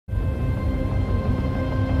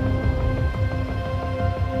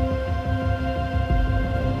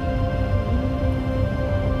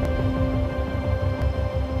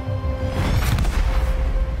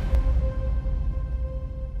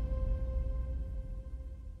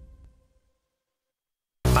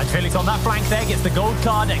And Felix on that flank there gets the gold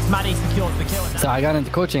card. Next, Maddie secures the kill. So I got into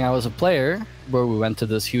coaching. I was a player where we went to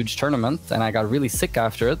this huge tournament and I got really sick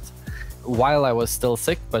after it. While I was still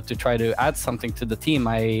sick, but to try to add something to the team,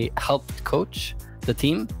 I helped coach the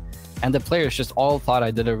team. And the players just all thought I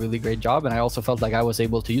did a really great job. And I also felt like I was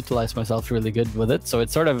able to utilize myself really good with it. So it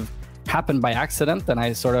sort of happened by accident. And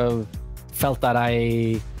I sort of felt that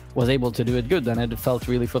I was able to do it good. And it felt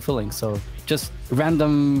really fulfilling. So just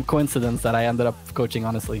random coincidence that I ended up coaching,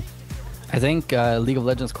 honestly. I think League of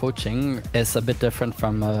Legends coaching is a bit different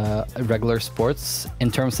from regular sports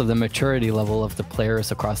in terms of the maturity level of the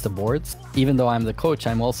players across the boards. Even though I'm the coach,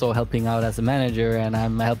 I'm also helping out as a manager and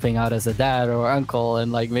I'm helping out as a dad or uncle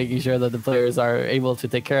and like making sure that the players are able to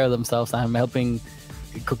take care of themselves. I'm helping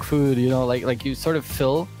cook food, you know, like you sort of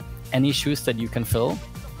fill any shoes that you can fill.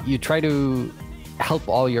 You try to help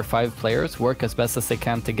all your 5 players work as best as they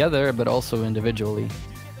can together, but also individually.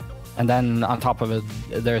 And then on top of it,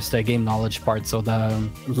 there's the game knowledge part. So the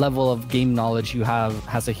level of game knowledge you have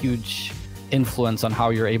has a huge influence on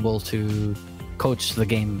how you're able to coach the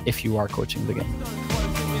game if you are coaching the game.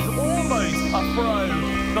 Almost a throw.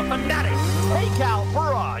 The Fanatics take out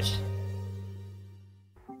Barrage.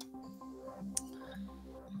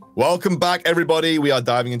 Welcome back, everybody. We are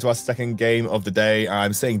diving into our second game of the day.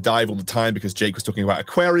 I'm saying dive all the time because Jake was talking about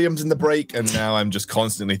aquariums in the break, and now I'm just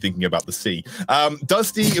constantly thinking about the sea.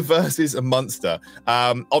 Dusty versus Munster.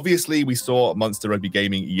 Obviously, we saw Munster Rugby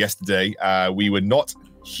Gaming yesterday. We were not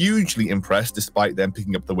hugely impressed despite them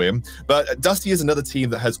picking up the win. But Dusty is another team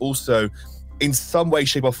that has also, in some way,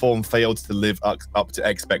 shape, or form, failed to live up to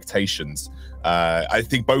expectations. I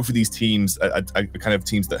think both of these teams are kind of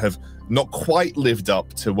teams that have not quite lived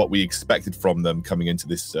up to what we expected from them coming into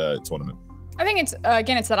this tournament. I think it's,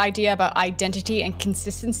 again, it's that idea about identity and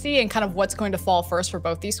consistency and kind of what's going to fall first for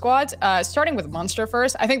both these squads. Starting with Munster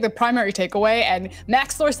first, I think the primary takeaway, and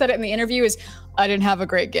Maxlor said it in the interview, is I didn't have a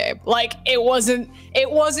great game. Like, it wasn't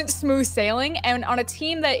smooth sailing. And on a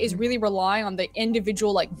team that is really relying on the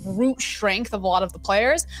individual, like, brute strength of a lot of the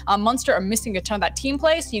players, Munster are missing a ton of that team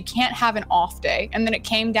play, so you can't have an off day. And then it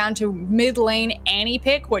came down to mid-lane Annie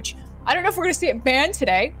pick, which I don't know if we're going to see it banned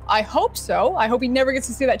today. I hope so. I hope he never gets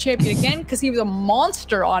to see that champion again because he was a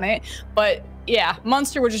monster on it. But yeah,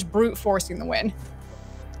 Munster were just brute forcing the win.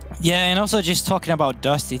 Yeah, and also just talking about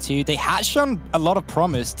Dusty too, they had shown a lot of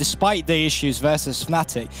promise despite the issues versus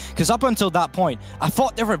Fnatic. Because up until that point, I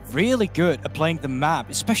thought they were really good at playing the map,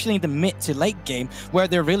 especially in the mid to late game, where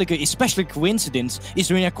they're really good, especially Coincidence is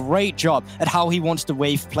doing a great job at how he wants the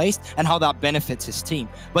wave placed and how that benefits his team.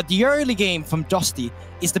 But the early game from Dusty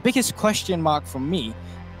is the biggest question mark for me.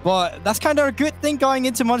 But that's kind of a good thing going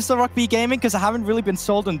into Munster Rugby Gaming because I haven't really been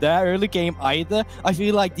sold on their early game either. I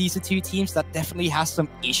feel like these are two teams that definitely has some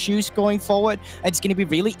issues going forward. And it's going to be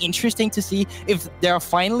really interesting to see if they're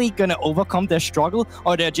finally going to overcome their struggle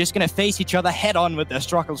or they're just going to face each other head on with their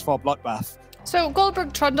struggles for a bloodbath. So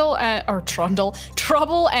Goldberg, Trouble, and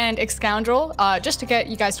Excoundrel, just to get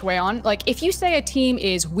you guys to weigh on, like if you say a team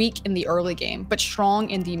is weak in the early game, but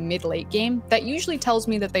strong in the mid-late game, that usually tells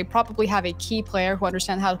me that they probably have a key player who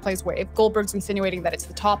understands how to play his wave. Goldberg's insinuating that it's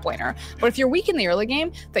the top laner. But if you're weak in the early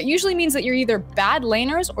game, that usually means that you're either bad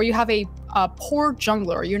laners or you have a poor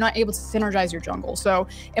jungler, or you're not able to synergize your jungle. So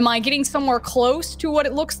am I getting somewhere close to what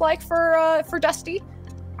it looks like for Dusty?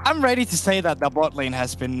 I'm ready to say that the bot lane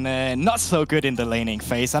has been not so good in the laning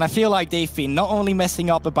phase, and I feel like they've been not only messing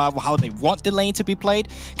up about how they want the lane to be played,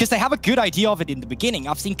 because they have a good idea of it in the beginning.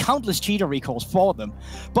 I've seen countless cheater recalls for them.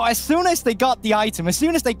 But as soon as they got the item, as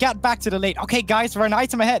soon as they got back to the lane, okay guys, we're an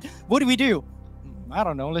item ahead, what do? I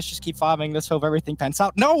don't know, let's just keep farming, let's hope everything pans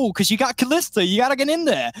out. No, because you got Kalista, you gotta get in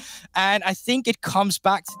there. And I think it comes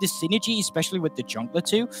back to the synergy, especially with the jungler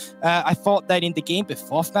too. I thought that in the game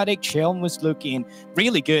before Fnatic, Chelm was looking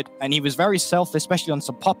really good, and he was very selfless, especially on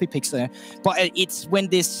some poppy picks there. But it's when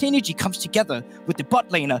this synergy comes together with the bot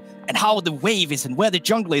laner, and how the wave is, and where the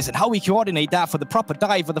jungle is, and how we coordinate that for the proper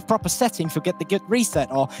dive, or the proper setting for get the good reset,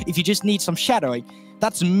 or if you just need some shadowing.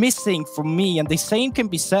 That's missing for me, and the same can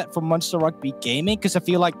be said for Munster Rugby Gaming, because I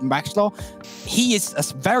feel like Maxlaw, he is a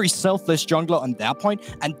very selfless jungler on that point,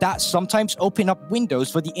 and that sometimes open up windows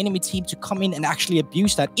for the enemy team to come in and actually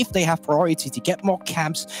abuse that if they have priority to get more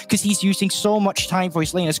camps, because he's using so much time for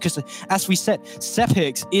his laners, because as we said,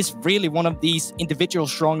 Sephix is really one of these individual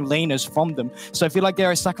strong laners from them. So I feel like they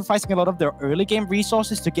are sacrificing a lot of their early game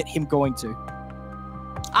resources to get him going too.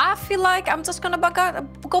 I feel like I'm just gonna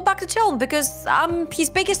go back to Chilm because I'm his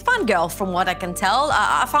biggest fangirl from what I can tell.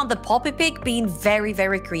 I found the Poppy pick being very,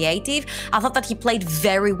 very creative. I thought that he played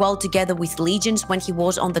very well together with Legions when he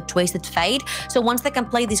was on the Twisted Fate. So once they can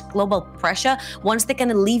play this global pressure, once they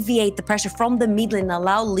can alleviate the pressure from the middle and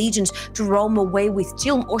allow Legions to roam away with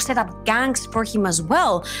Chilm or set up ganks for him as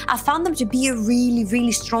well, I found them to be a really,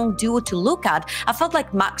 really strong duo to look at. I felt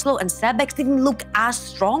like Maxlow and Sebex didn't look as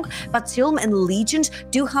strong, but Chilm and Legions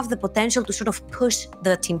do have the potential to sort of push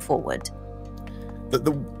the team forward.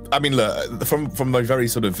 I mean, look, from a very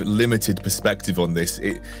sort of limited perspective on this,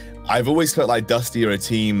 I've always felt like Dusty are a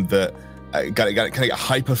team that kind of get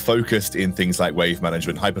hyper-focused in things like wave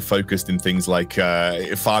management, hyper-focused in things like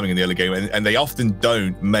farming in the early game, and they often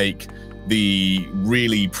don't make the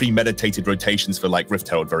really premeditated rotations for like Rift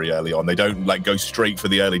Herald very early on. They don't like go straight for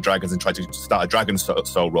the early dragons and try to start a dragon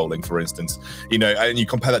soul rolling, for instance. You know, and you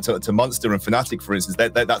compare that to Munster and Fnatic, for instance.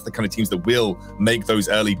 That's the kind of teams that will make those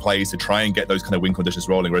early plays to try and get those kind of win conditions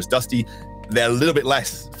rolling. Whereas Dusty, they're a little bit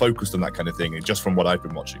less focused on that kind of thing, just from what I've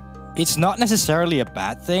been watching. It's not necessarily a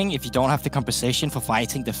bad thing if you don't have the compensation for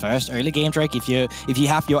fighting the first early game Drake. If you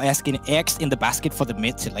have your eggs in the basket for the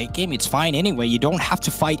mid to late game, it's fine anyway. You don't have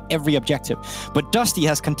to fight every objective. But Dusty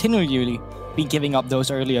has continually been giving up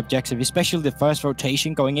those early objectives, especially the first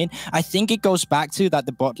rotation going in. I think it goes back to that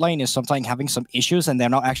the bot lane is sometimes having some issues and they're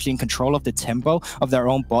not actually in control of the tempo of their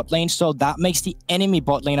own bot lane. So that makes the enemy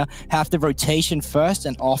bot laner have the rotation first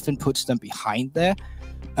and often puts them behind there.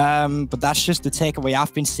 But that's just the takeaway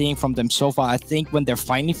I've been seeing from them so far. I think when they're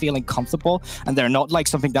finally feeling comfortable and they're not like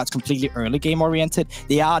something that's completely early game oriented,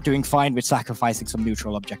 they are doing fine with sacrificing some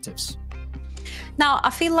neutral objectives. Now,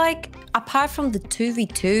 I feel like apart from the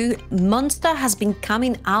 2v2, Munster has been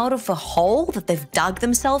coming out of a hole that they've dug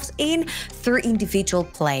themselves in through individual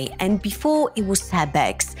play. And before it was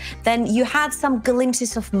Sebex, then you had some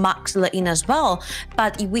glimpses of Maxlow in as well.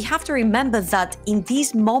 But we have to remember that in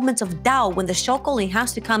these moments of doubt, when the shot calling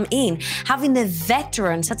has to come in, having a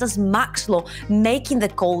veteran such as Maxlow making the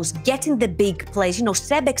calls, getting the big plays. You know,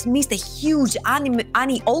 Sebex missed a huge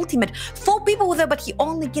Annie ultimate. 4 people were there, but he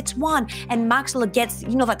only gets 1. And Maxlow gets,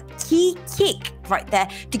 you know, that key kick right there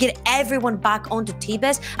to get everyone back onto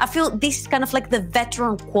T-Base. I feel this is kind of like the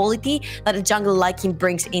veteran quality that a jungler like him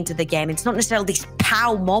brings into the game. It's not necessarily these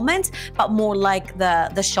pow moments, but more like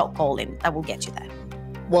the shot calling that will get you there.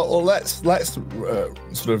 Well, let's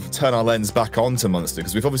sort of turn our lens back onto Munster,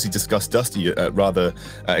 because we've obviously discussed Dusty at rather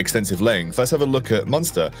extensive length. Let's have a look at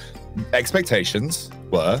Munster. Expectations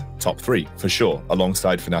were top 3 for sure,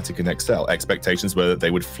 alongside Fnatic and Excel. Expectations were that they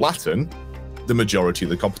would flatten the majority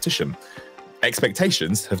of the competition.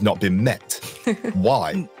 Expectations have not been met.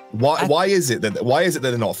 Why? Why is it that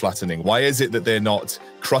they're not flattening? Why is it that they're not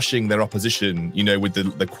crushing their opposition, you know, with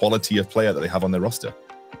the quality of player that they have on their roster?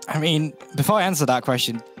 I mean, before I answer that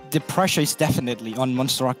question, the pressure is definitely on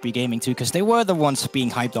Munster Rugby Gaming too, because they were the ones being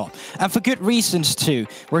hyped up. And for good reasons too.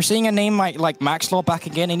 We're seeing a name like Maxlow back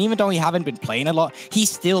again, and even though he haven't been playing a lot, he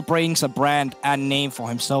still brings a brand and name for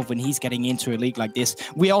himself when he's getting into a league like this.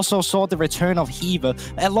 We also saw the return of Heaver.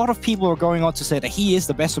 A lot of people are going on to say that he is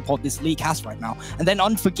the best support this league has right now. And then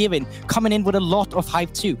Unforgiven coming in with a lot of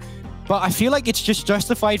hype too. But I feel like it's just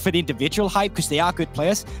justified for the individual hype because they are good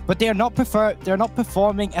players, but they're not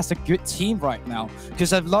performing as a good team right now.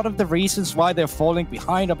 Because a lot of the reasons why they're falling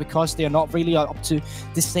behind are because they're not really up to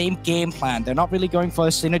the same game plan. They're not really going for a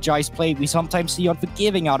synergized play. We sometimes see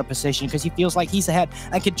Unforgiving out of position because he feels like he's ahead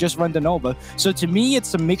and can just run them over. So to me,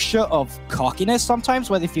 it's a mixture of cockiness sometimes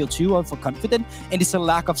where they feel too overconfident, and it's a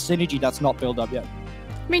lack of synergy that's not built up yet.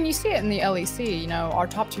 I mean, you see it in the LEC, you know, our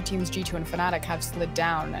top 2 teams, G2 and Fnatic, have slid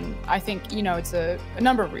down. And I think, you know, it's a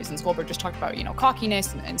number of reasons. Wilbur just talked about, you know,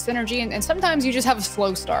 cockiness and synergy. And sometimes you just have a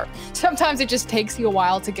slow start. Sometimes it just takes you a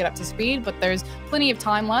while to get up to speed, but there's plenty of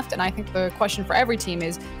time left. And I think the question for every team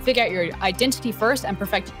is figure out your identity first and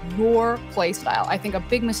perfect your play style. I think a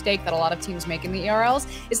big mistake that a lot of teams make in the ERLs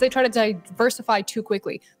is they try to diversify too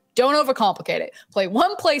quickly. Don't overcomplicate it. Play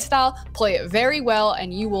one play style, play it very well,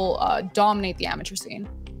 and you will dominate the amateur scene.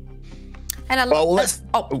 And well, let's.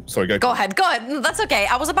 Oh, sorry. Go ahead. No, that's okay.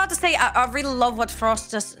 I was about to say I really love what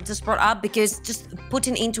Frost just brought up, because just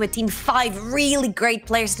putting into a team 5 really great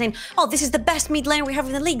players saying, "Oh, this is the best mid lane we have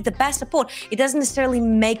in the league, the best support." It doesn't necessarily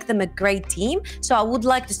make them a great team. So I would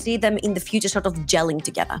like to see them in the future sort of gelling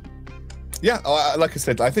together. Yeah, like I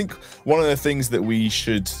said, I think one of the things that we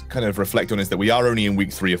should kind of reflect on is that we are only in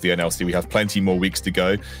week 3 of the NLC. We have plenty more weeks to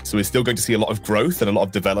go. So we're still going to see a lot of growth and a lot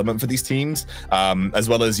of development for these teams, as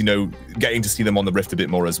well as, you know, getting to see them on the Rift a bit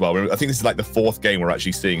more as well. I think this is like the 4th game we're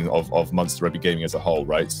actually seeing of Munster Rugby Gaming as a whole,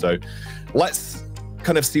 right? So let's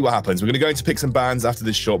kind of see what happens. We're going to go into picks and bans after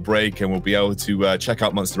this short break, and we'll be able to check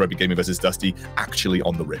out Munster Rugby Gaming versus Dusty actually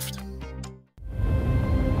on the Rift.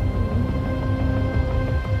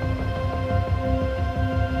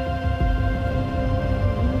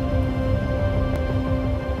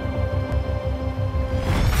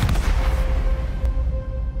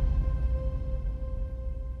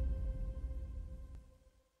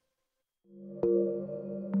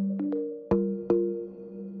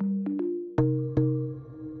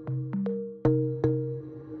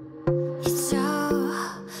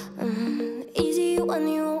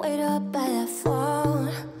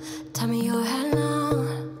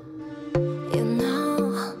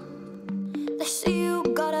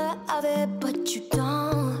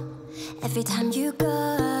 Every time you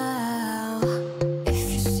go,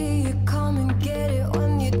 if you see it, come and get it.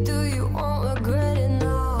 When you do, you won't regret it.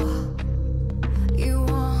 No, you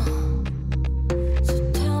won't.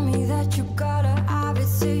 So tell me that you gotta have it,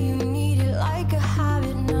 say you need it like a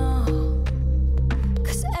habit. No,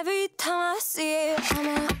 'cause every time I see it, I'm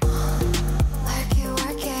like, work it,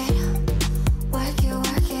 work it, work it,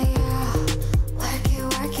 work it, yeah, work it,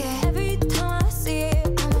 work it. Every time I see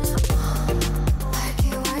it, I'm like, work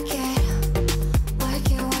it, work it.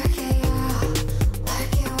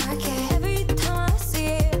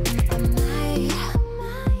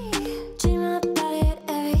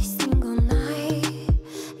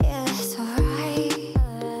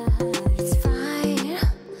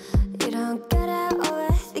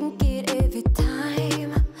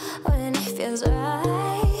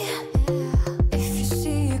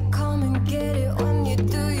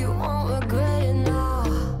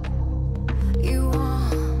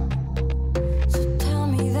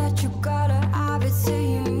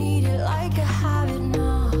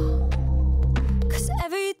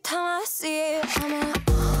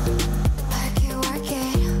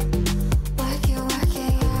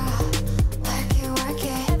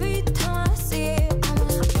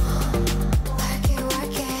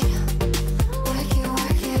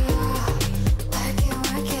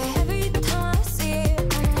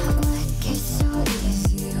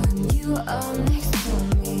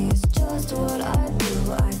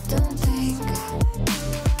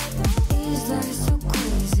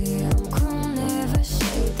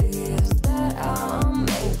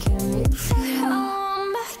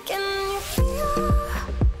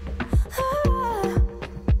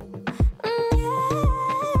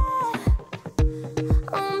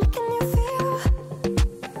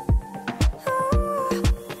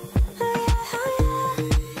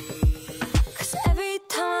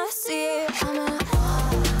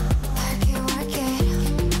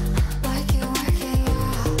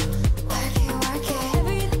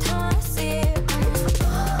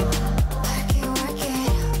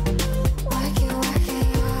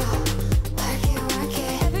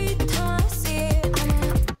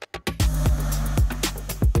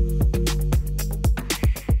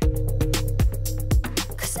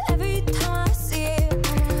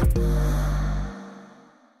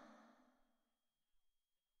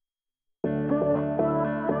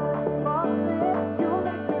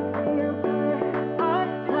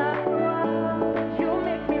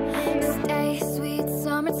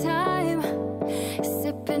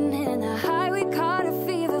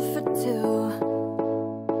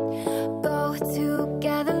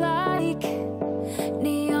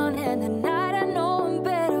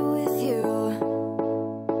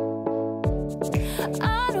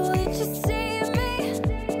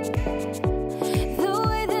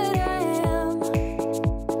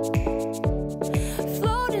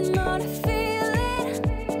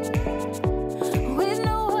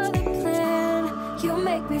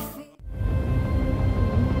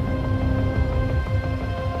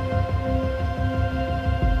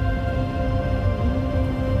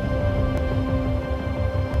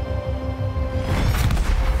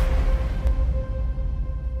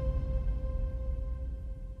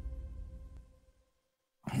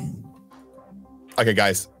 Okay,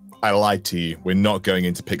 guys, I lied to you. We're not going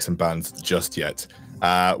into picks and bans just yet.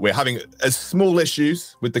 We're having small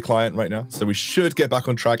issues with the client right now, so we should get back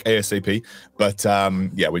on track ASAP. But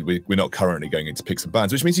yeah, we're not currently going into picks and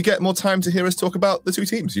bans, which means you get more time to hear us talk about the two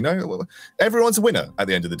teams. You know, everyone's a winner at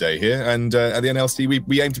the end of the day here, and at the NLC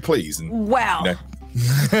we aim to please. And, well. You know.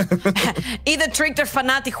 Either Tricked or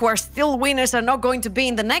Fnatic, who are still winners, are not going to be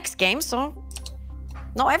in the next game, so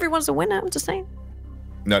not everyone's a winner. I'm just saying.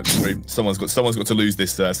 No, someone's got to lose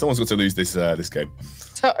this. Someone's got to lose this game.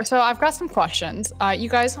 So I've got some questions. You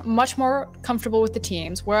guys much more comfortable with the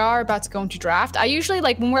teams. We are about to go into draft. I usually,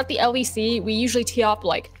 like, when we're at the LEC, we usually tee up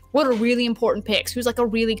like what are really important picks? Who's like a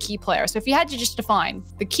really key player? So if you had to just define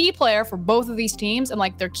the key player for both of these teams and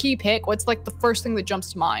like their key pick, what's like the first thing that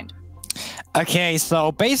jumps to mind? Okay,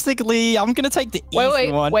 so basically, I'm gonna take the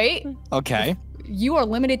easy one. Wait. Okay. You are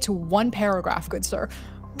limited to one paragraph, good sir.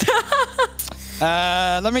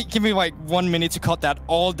 Give me like 1 minute to cut that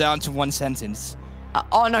all down to one sentence.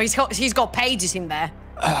 Oh no, he's got pages in there.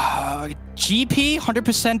 GP,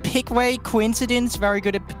 100% pick rate, coincidence, very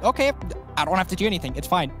good at... Okay, I don't have to do anything. It's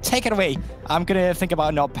fine. Take it away. I'm going to think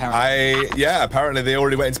about not parent. Yeah, apparently they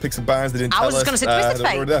already went into picks and bans. They didn't tell us. I was going to say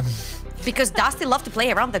Twisted Fate. Because Dusty love to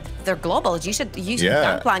play around their globals. You should use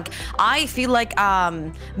Gangplank. I feel like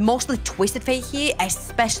mostly Twisted Fate here,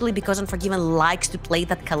 especially because Unforgiven likes to play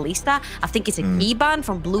that Kalista. I think it's a key ban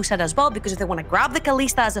from blue side as well, because if they want to grab the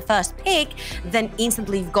Kalista as a first pick, then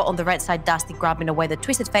instantly you've got on the red side Dusty grabbing away the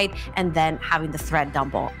Twisted Fate and then having the threat down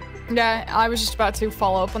ball. Yeah, I was just about to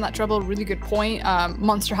follow up on that, Treble. Really good point.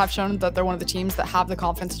 Munster have shown that they're one of the teams that have the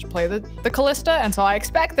confidence to play the Kalista, and so I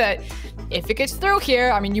expect that if it gets through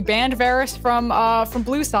here, I mean, you banned Varus from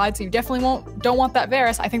blue side, so you definitely don't want that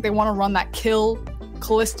Varus. I think they want to run that kill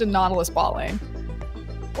Kalista Nautilus bot lane.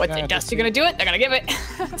 What's Dusty gonna do it? They're gonna give it.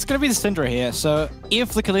 It's gonna be the Syndra here. So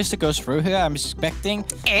if the Kalista goes through here, I'm expecting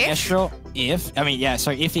if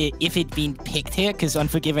it been picked here, because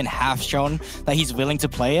Unforgiven have shown that he's willing to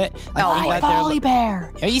play it.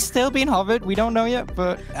 Volibear. He's still being hovered. We don't know yet,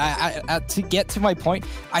 but to get to my point,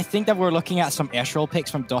 I think that we're looking at some Ezreal picks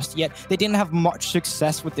from Dusty yet. They didn't have much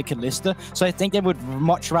success with the Kalista, so I think they would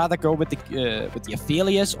much rather go with the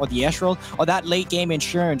Aphelios or the Ezreal or that late game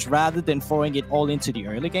insurance rather than throwing it all into the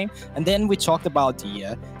early game. And then we talked about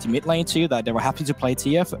the mid lane too, that they were happy to play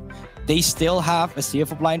TF. They still have a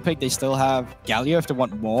CF blind pick. They still have Galio if they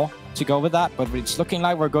want more to go with that. But it's looking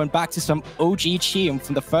like we're going back to some OG Cheam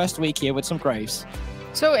from the first week here with some Graves.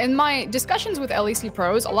 So in my discussions with LEC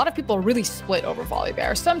pros, a lot of people are really split over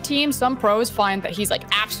Volibear. Some teams, some pros find that he's like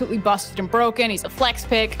absolutely busted and broken. He's a flex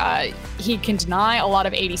pick. He can deny a lot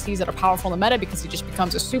of ADCs that are powerful in the meta because he just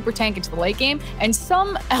becomes a super tank into the late game. And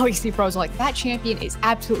some LEC pros are like, that champion is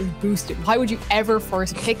absolutely boosted. Why would you ever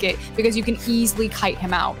first pick it? Because you can easily kite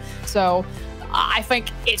him out. So I think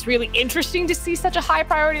it's really interesting to see such a high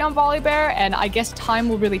priority on Volibear, and I guess time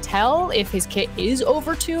will really tell if his kit is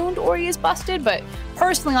overtuned or he is busted, but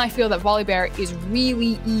personally I feel that Volibear is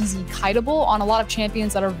really easy kiteable on a lot of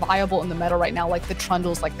champions that are viable in the meta right now, like the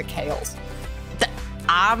Trundles, like the Kales.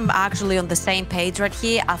 I'm actually on the same page right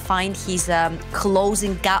here. I find his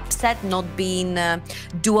closing gap set not being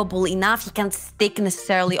doable enough. He can't stick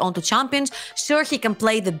necessarily onto champions. Sure, he can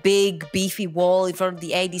play the big, beefy wall in front of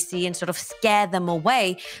the ADC and sort of scare them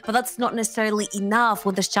away, but that's not necessarily enough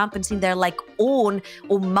when there's champions in there like Ornn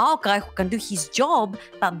or Maokai who can do his job,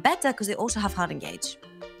 but better because they also have hard engage.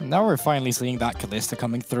 Now we're finally seeing that Kalista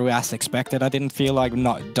coming through as expected. I didn't feel like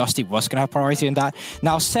Dusty was going to have priority in that.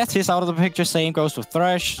 Now Set is out of the picture, same goes with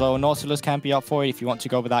Thresh, so Nautilus can be up for it if you want to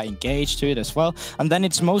go with that engage to it as well. And then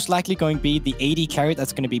it's most likely going to be the AD carry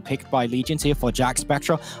that's going to be picked by Legions here for Jack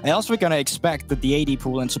Spectral. I also going to expect that the AD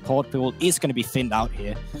pool and support pool is going to be thinned out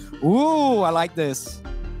here. Ooh, I like this.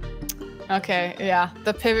 Okay, yeah,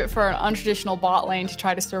 the pivot for an untraditional bot lane to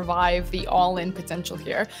try to survive the all-in potential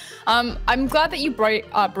here. I'm glad that you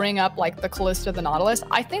bring up like the Kalista, the Nautilus.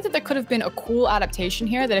 I think that there could have been a cool adaptation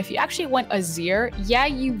here that if you actually went Azir, yeah,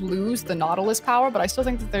 you lose the Nautilus power, but I still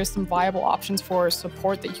think that there's some viable options for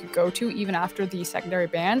support that you could go to even after the secondary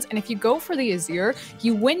bans. And if you go for the Azir,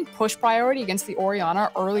 you win push priority against the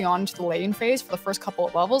Orianna early on into the lane phase for the first couple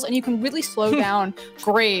of levels, and you can really slow down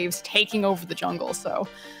Graves taking over the jungle, so...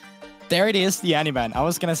 There it is, the Animan. I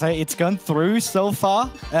was going to say it's gone through so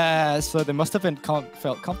far, so they must have been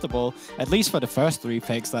felt comfortable, at least for the first 3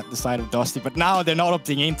 picks at the side of Dusty, but now they're not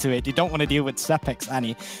opting into it. You don't want to deal with Sepex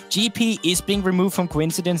Annie. GP is being removed from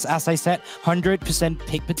Coincidence, as I said,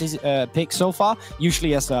 100% pick so far,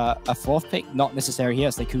 usually as a 4th pick, not necessary here,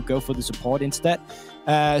 as they could go for the support instead.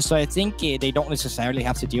 So I think they don't necessarily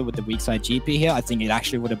have to deal with the weak side GP here. I think it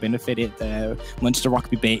actually would have benefited Munster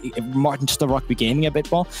Rugby Gaming a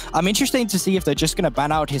bit more. I'm interested to see if they're just going to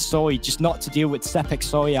ban out his Zoe, just not to deal with Sepex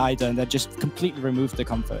Zoe either, and they just completely remove the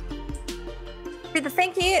comfort. The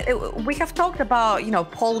thing here, we have talked about, you know,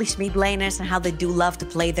 Polish mid laners and how they do love to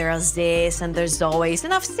play their Aziz and their Zoes,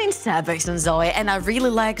 and I've seen Sepex and Zoe, and I really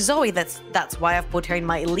like Zoe. That's why I've put her in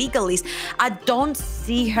my illegal list. I don't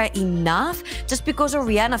see her enough, just because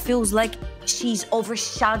Orianna feels like she's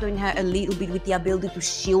overshadowing her a little bit with the ability to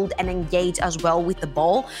shield and engage as well with the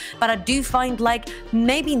ball. But I do find like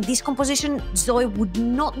maybe in this composition, Zoe would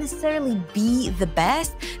not necessarily be the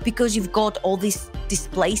best, because you've got all these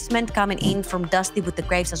displacement coming in from Dusty with the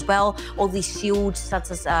Graves as well. All these shields, such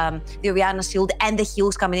as the Orianna shield and the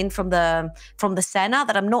heals coming in from the Senna,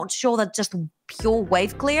 that I'm not sure that just pure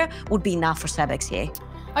wave clear would be enough for Sebex here.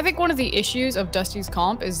 I think one of the issues of Dusty's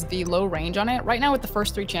comp is the low range on it. Right now with the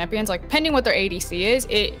first 3 champions, like pending what their ADC is,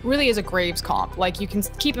 it really is a Graves comp. Like you can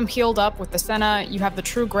keep him healed up with the Senna, you have the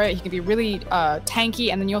True Grit, he can be really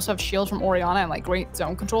tanky, and then you also have shield from Orianna and like great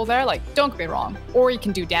zone control there. Like, don't get me wrong, Ori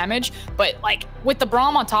can do damage, but like with the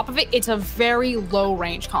Braum on top of it, it's a very low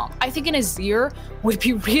range comp. I think an Azir would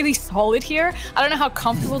be really solid here. I don't know how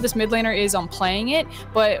comfortable this mid laner is on playing it,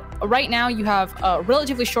 but right now you have a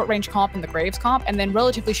relatively short range comp in the Graves comp, and then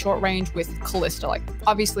relatively short range with Kalista. Like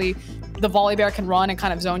obviously the Volibear can run and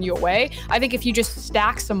kind of zone you away. I think if you just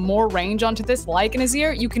stack some more range onto this like an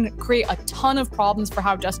Azir, you can create a ton of problems for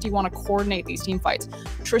how Dusty want to coordinate these team fights.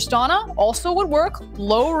 Tristana also would work,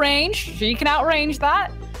 low range, she can outrange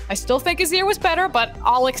that. I still think Azir was better, but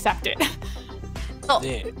I'll accept it. So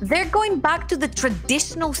they're going back to the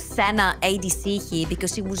traditional Senna ADC here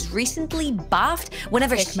because it was recently buffed.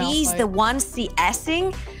 Whenever she's the one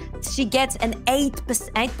CSing, she gets an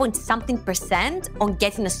 8.something% on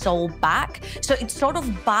getting a soul back. So it sort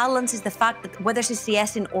of balances the fact that whether she's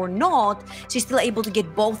CSing or not, she's still able to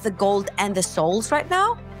get both the gold and the souls right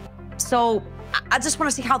now. So I just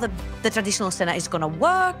want to see how the traditional Senna is going to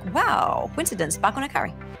work. Wow, coincidence, back on a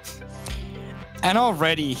carry. And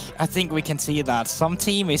already, I think we can see that some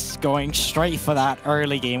team is going straight for that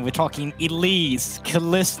early game. We're talking Elise,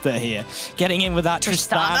 Kalista here, getting in with that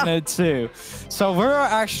Tristana too. So we're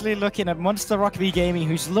actually looking at Munster Rugby Gaming,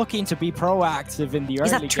 who's looking to be proactive in the early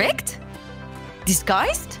game. Is that tricked?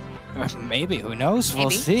 Disguised? Maybe, who knows? We'll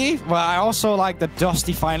see. Well, I also like that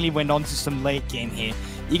Dusty finally went on to some late game here.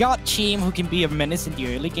 You got Cheem, who can be a menace in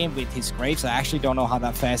the early game with his Graves. I actually don't know how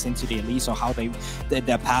that fares into the Elise or how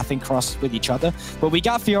their pathing cross with each other. But we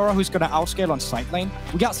got Fiora, who's going to outscale on side lane.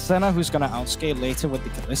 We got Senna, who's going to outscale later with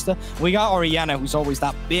the Kalista. We got Orianna, who's always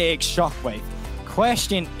that big shockwave.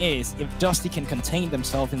 Question is if Dusty can contain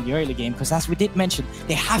themselves in the early game, because as we did mention,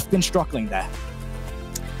 they have been struggling there.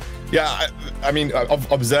 Yeah, I mean,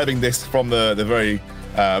 observing this from the very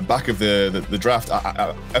back of the draft,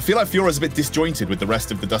 I feel like Fiora's a bit disjointed with the rest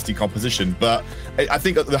of the Dusty composition, but I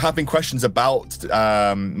think there have been questions about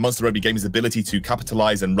Munster Rugby Gaming's ability to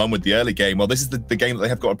capitalize and run with the early game. Well, this is the game that they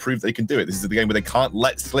have got to prove they can do it. This is the game where they can't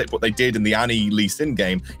let slip what they did in the Annie Lee Sin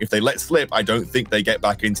game. If they let slip, I don't think they get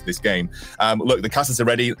back into this game. Look, the casters are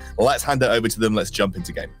ready. Let's hand it over to them. Let's jump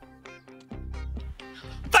into game.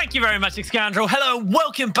 Thank you very much, Scoundrel. Hello,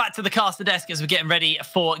 welcome back to the caster desk as we're getting ready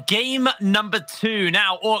for game number 2.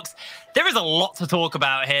 Now, Orcs, there is a lot to talk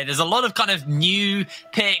about here. There's a lot of kind of new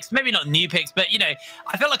picks, maybe not new picks, but, you know,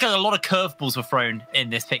 I feel like a lot of curveballs were thrown in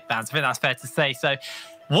this pick ban. So I think that's fair to say. So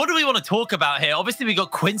what do we want to talk about here? Obviously, we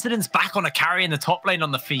got Coincidence back on a carry in the top lane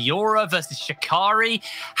on the Fiora versus Shikari.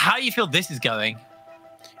 How do you feel this is going?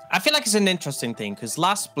 I feel like it's an interesting thing because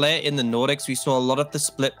last split in the Nordics, we saw a lot of the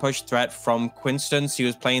split push threat from Quinstance. He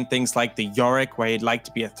was playing things like the Yorick, where he'd like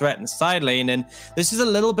to be a threat in the side lane. And this is a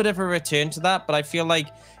little bit of a return to that, but I feel like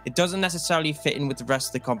it doesn't necessarily fit in with the rest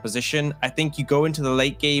of the composition. I think you go into the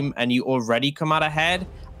late game and you already come out ahead.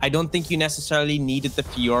 I don't think you necessarily needed the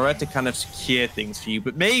Fiora to kind of secure things for you,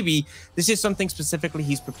 but maybe this is something specifically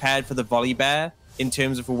he's prepared for the Volibear in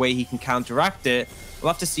terms of a way he can counteract it.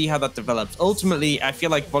 We'll have to see how that develops. Ultimately, I feel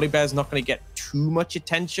like Volibear is not going to get too much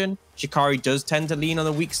attention. Shikari does tend to lean on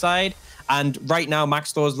the weak side. And right now,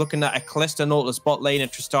 Maxtor is looking at a Kalista Nautilus bot lane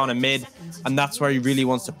and Tristana mid. And that's where he really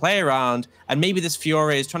wants to play around. And maybe this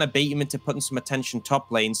Fiora is trying to bait him into putting some attention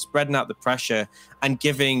top lane, spreading out the pressure, and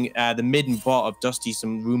giving the mid and bot of Dusty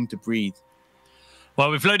some room to breathe.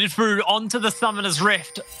 Well, we've loaded through onto the Summoner's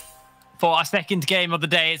Rift for our second game of the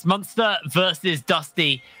day. It's Munster versus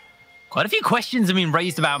Dusty. Quite a few questions have been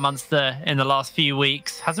raised about Munster in the last few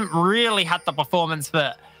weeks. Hasn't really had the performance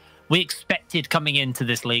that we expected coming into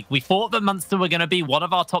this league. We thought that Munster were going to be one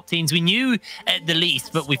of our top teams. We knew at the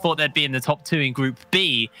least, but we thought they'd be in the top 2 in Group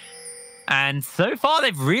B. And so far,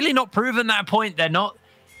 they've really not proven that point. They're not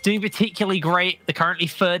doing particularly great. They're currently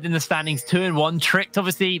 3rd in the standings, 2-1. Tricked,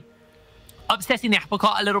 obviously, upsetting the apple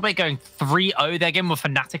cart a little bit, going 3-0. Their game with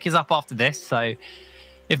Fnatic is up after this. So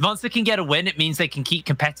if Munster can get a win, it means they can keep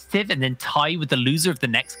competitive and then tie with the loser of the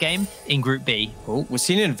next game in Group B. Oh, we're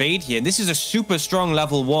seeing an invade here. This is a super strong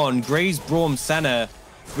level 1. Graves, Braum, Senna,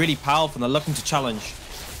 really powerful. They're looking to challenge.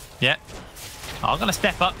 Yeah. I'm going to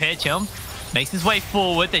step up here, Chum. Makes his way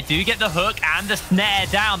forward. They do get the hook and the snare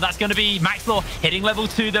down. That's going to be Maxlaw hitting level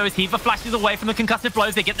 2, though, as Hiva flashes away from the concussive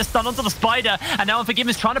blows. They get the stun onto the Spider, and now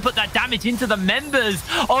Unforgiven's trying to put that damage into the members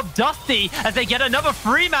of Dusty as they get another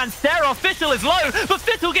 3-man stare off. Fittle is low, but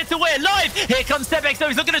Fittle gets away alive. Here comes Sebex, though.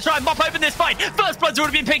 He's looking to try and mop open this fight. First blood's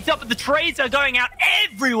already been picked up, but the trades are going out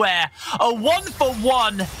everywhere. A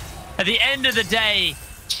 1-for-1 at the end of the day.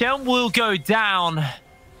 Chelm will go down,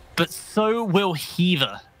 but so will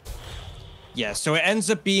Hiva. Yeah, so it ends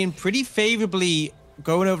up being pretty favorably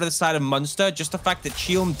going over the side of Munster. Just the fact that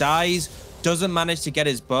Chelm dies, doesn't manage to get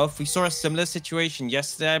his buff. We saw a similar situation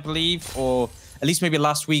yesterday, I believe, or at least maybe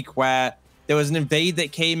last week, where there was an invade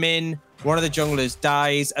that came in, one of the junglers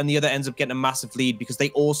dies, and the other ends up getting a massive lead because they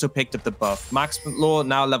also picked up the buff. Maxlaw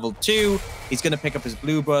now level 2. He's going to pick up his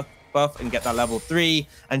blue buff and get that level 3,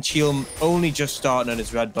 and Chelm only just starting on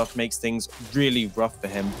his red buff makes things really rough for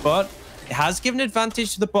him. But it has given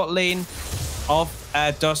advantage to the bot lane of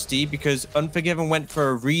Dusty because Unforgiven went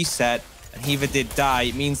for a reset and Hiva did die.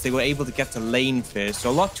 It means they were able to get to lane first. So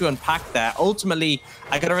a lot to unpack there. Ultimately,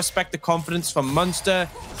 I got to respect the confidence from Munster.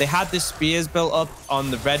 They had the spears built up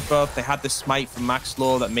on the red buff. They had the smite from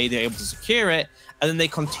Maxlaw that made it able to secure it. And then they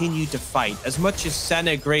continued to fight. As much as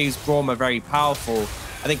Senna, Graves, Braum are very powerful,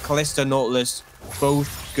 I think Kalista, Nautilus,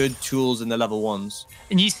 both good tools in the level 1s.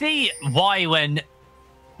 And you see why when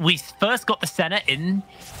we first got the Senna in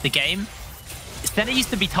the game, Senna used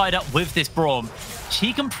to be tied up with this Braum.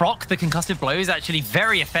 She can proc the concussive blows actually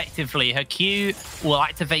very effectively. Her Q will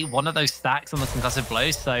activate one of those stacks on the concussive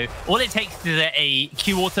blows. So all it takes is a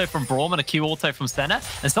Q auto from Braum and a Q auto from Senna,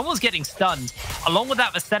 and someone's getting stunned. Along with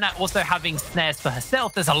that, the Senna also having snares for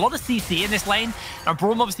herself. There's a lot of CC in this lane, and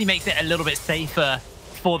Braum obviously makes it a little bit safer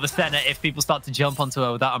for the Senna if people start to jump onto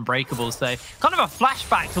her with that Unbreakable. So kind of a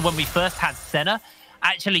flashback to when we first had Senna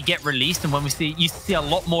actually get released, and when we used to see a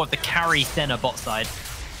lot more of the carry Senna bot side.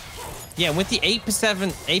 Yeah, with the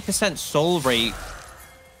 8% soul rate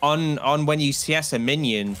on when you CS a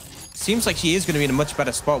minion, seems like she is going to be in a much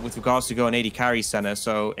better spot with regards to going 80 carry Senna.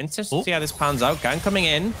 So interesting to see how this pans out. Gang coming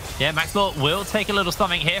in. Yeah, Maxlaw will take a little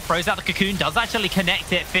something here. Throws out the cocoon, does actually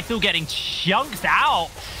connect it. Fittle getting chunked out.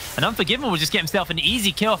 And Unforgiven will just get himself an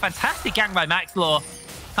easy kill. Fantastic gang by Maxlaw.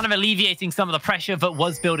 Kind of alleviating some of the pressure that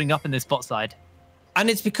was building up in this bot side. And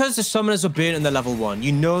it's because the summoners are burnt in the level 1.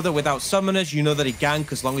 You know that without summoners, you know that a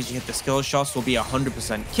gank, as long as you hit the skill shots, will be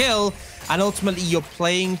 100% kill. And ultimately, you're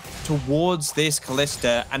playing towards this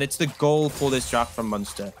Kalista, and it's the goal for this draft from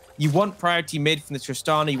Munster. You want priority mid from the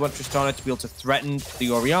Tristana. You want Tristana to be able to threaten the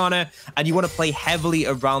Orianna, and you want to play heavily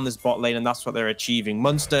around this bot lane, and that's what they're achieving.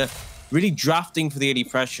 Munster really drafting for the early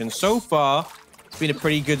pressure. And so far, it's been a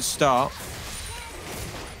pretty good start.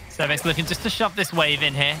 Sebex looking just to shove this wave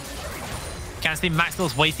in here. Can see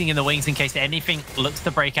Maxwell's waiting in the wings in case anything looks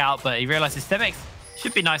to break out, but he realizes Sebex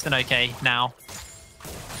should be nice and okay now.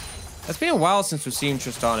 It's been a while since we've seen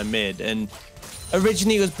Tristana mid, and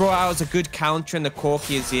originally it was brought out as a good counter in the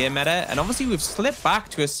Corki Azir meta, and obviously we've slipped back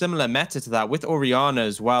to a similar meta to that with Orianna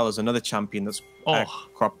as well as another champion that's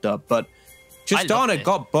cropped up. But Tristana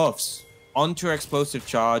got buffs onto her explosive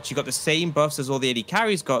charge. She got the same buffs as all the AD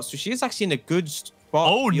carries got, so she is actually in a good spot.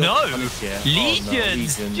 Oh no!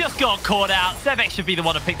 Legions just got caught out. Sebex should be the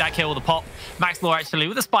one to pick that kill with the pop. Maxlaw actually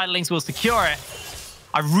with the Spiderlings will secure it.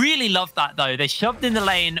 I really love that though. They shoved in the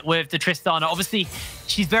lane with the Tristana. Obviously,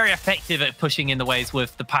 she's very effective at pushing in the waves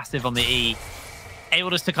with the passive on the E. Able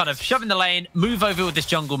just to kind of shove in the lane, move over with this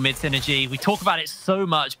jungle mid synergy. We talk about it so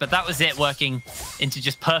much, but that was it working into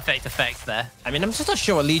just perfect effects there. I mean, I'm just not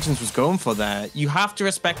sure what Legions was going for there. You have to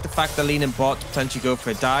respect the fact that leaning bot to potentially go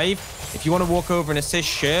for a dive. If you want to walk over and assist,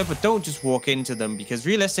 sure, but don't just walk into them, because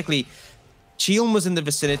realistically, Chelm was in the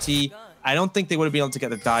vicinity. I don't think they would have been able to get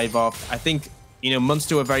the dive off. I think, you know,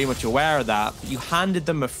 Munster were very much aware of that, but you handed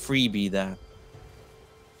them a freebie there.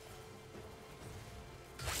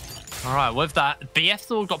 All right, with that, BF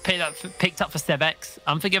sword got picked up for Sebex.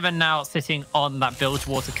 Unforgiven now sitting on that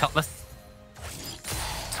Bilgewater Cutlass.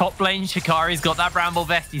 Top lane, Shikari's got that Bramble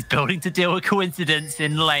Vest. He's building to deal with coincidence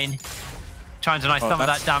in the lane. Trying to deny some of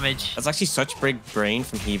that damage. That's actually such big brain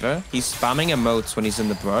from Hiva. He's spamming emotes when he's in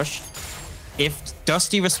the brush. If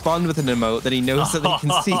Dusty respond with an emote, then he knows that they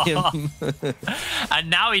can see him. And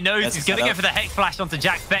now he knows he's going to go for the Hex Flash onto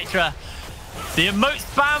Jack Spectra. The emote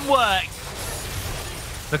spam works.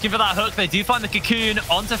 Looking for that hook. They do find the cocoon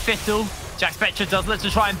onto Fittle. Jack Spectra does look to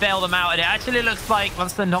try and bail them out. And it actually looks like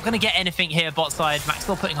once they're not going to get anything here bot side.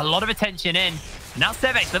 Maxwell putting a lot of attention in. Now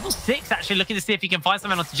Sebex, level 6, actually looking to see if he can find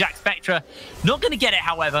something onto Jack Spectra. Not going to get it,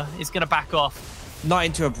 however. He's going to back off. Not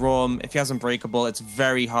into a Braum. If he has Unbreakable, it's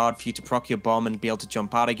very hard for you to proc your bomb and be able to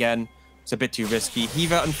jump out again. It's a bit too risky.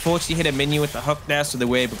 Hiva unfortunately hit a minion with the hook there, so they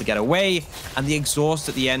were able to get away. And the exhaust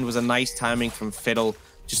at the end was a nice timing from Fiddle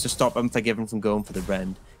just to stop Unforgiven from going for the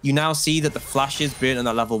rend. You now see that the flashes burnt on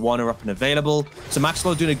that level 1 are up and available. So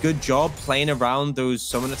Maxwell doing a good job playing around those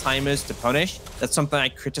summoner timers to punish. That's something I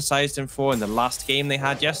criticized him for in the last game they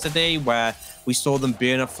had yesterday, where we saw them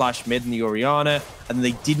burn a flash mid in the Orianna, and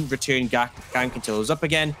they didn't return gank until it was up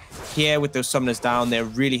again. Here, with those summoners down, they're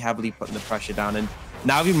really heavily putting the pressure down. And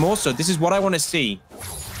now even more so, this is what I want to see.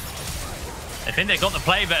 I think they got the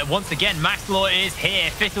play, but once again, Maxlaw is here.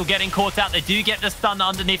 Fiddle getting caught out. They do get the stun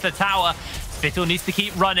underneath the tower. Fiddle needs to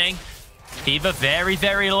keep running. Hiva very,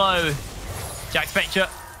 very low. Jack Spectre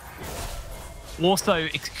also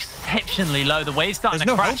exceptionally low. The wave's starting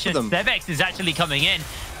to crash, and Sevex is actually coming in.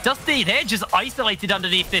 Dusty, they're just isolated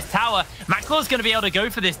underneath this tower. Maxlaw's going to be able to go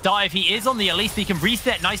for this dive. He is on the Elise. He can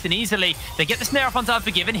reset nice and easily. They get the snare up onto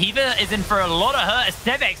Unforgiven. Hiva is in for a lot of hurt as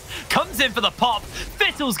Sevex comes in for the pop.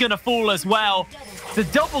 Fiddle's going to fall as well. It's a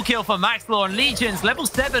double kill for Maxlaw, and Legions, level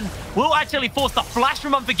 7, will actually force the flash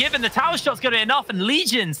from Unforgiven. The tower shot's going to be enough, and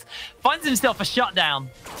Legions finds himself a shutdown.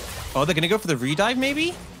 Oh, they're going to go for the redive,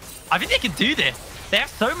 maybe? I think they can do this. They have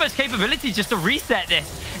so much capability just to reset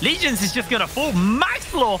this. Legions is just going to fall.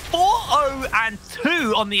 Maxlaw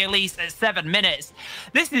 4-0-2 on the Elise at 7 minutes.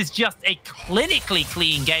 This is just a clinically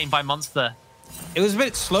clean game by Munster. It was a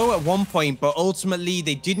bit slow at one point, but ultimately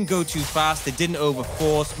they didn't go too fast. They didn't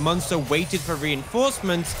overforce. Munster waited for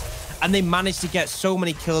reinforcements, and they managed to get so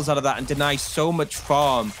many kills out of that and deny so much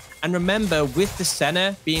farm. And remember, with the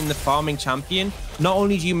Senna being the farming champion, not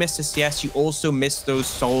only do you miss the CS, you also miss those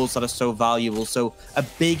souls that are so valuable. So a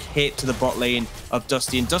big hit to the bot lane of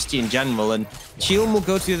Dusty and Dusty in general. And Chilm will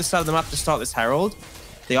go to the other side of the map to start this Herald.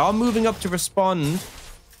 They are moving up to respond.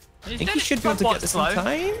 I think he should be able to get this in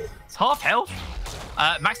time. It's half health.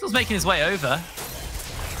 Maxwell's making his way over.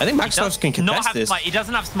 I think Maxwell can contest this. Smite. He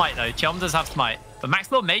doesn't have smite though. Chelm does have smite. But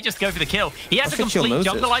Maxwell may just go for the kill. He has a complete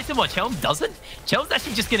jungle item, while Chelm doesn't. Chelm's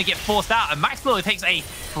actually just going to get forced out, and Maxwell takes a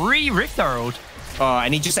free Rift Herald. Oh,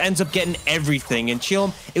 and he just ends up getting everything. And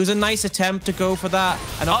Chilm, it was a nice attempt to go for that.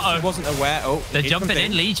 And I wasn't aware. Oh, they're jumping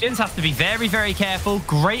in. Legions have to be very, very careful.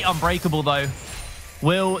 Great Unbreakable, though.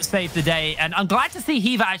 Will save the day. And I'm glad to see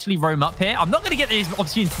Hiva actually roam up here. I'm not going to get this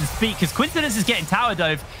opportunity to speak because Coincidence is getting tower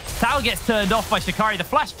dove. Tower gets turned off by Shikari. The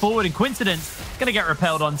flash forward, and Coincidence going to get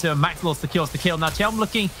repelled onto, and Maxlaw secures the kill. Now Chelm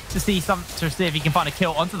looking to see if he can find a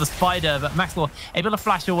kill onto the spider, but Maxlaw able to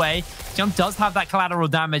flash away. Chelm does have that collateral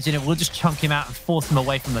damage, and it will just chunk him out and force him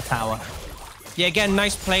away from the tower. Yeah, again,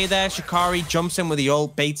 nice play there. Shikari jumps in with the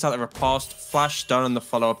ult, baits out the riposte, flash done, and the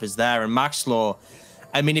follow-up is there. And Maxlaw,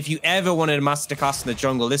 I mean, if you ever wanted a masterclass in the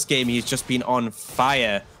jungle, this game he's just been on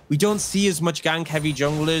fire. We don't see as much gank-heavy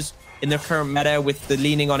junglers in the current meta with the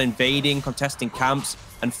leaning on invading, contesting camps,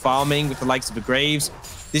 and farming with the likes of the Graves.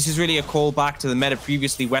 This is really a callback to the meta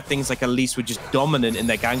previously where things like Elise were just dominant in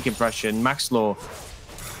their gank impression. Maxlaw,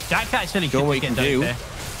 Jack actually could what he can do.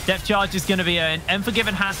 Depth charge is going to be an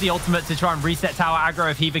Unforgiven has the ultimate to try and reset tower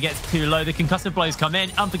aggro if Hiva gets too low. The concussive blows come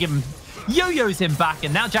in. Unforgiven yo-yos him back,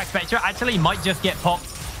 and now Jack Spectre actually might just get popped.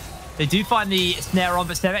 They do find the snare on,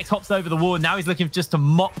 but Sevex hops over the wall. Now he's looking just to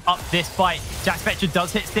mop up this fight. Jack Spectre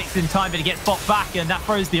does hit 6 in time, but he gets popped back, and that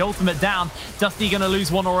throws the ultimate down. Dusty going to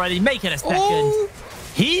lose one already, make it a second. Oh.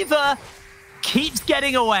 Hiva keeps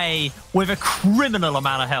getting away with a criminal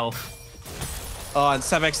amount of health. Oh, and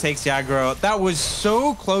Sevex takes the aggro. That was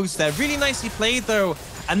so close there. Really nicely played, though.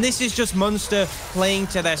 And this is just Munster playing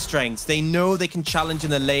to their strengths. They know they can challenge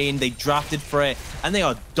in the lane. They drafted for it, and they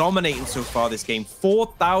are dominating so far this game.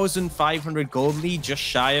 4,500 gold lead, just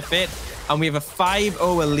shy of it. And we have a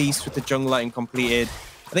 5-0 Elise with the jungle item completed.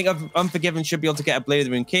 I think Unforgiven should be able to get a Blade of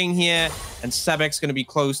the Moon King here, and Sebek's going to be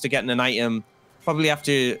close to getting an item, probably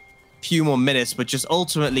after a few more minutes, but just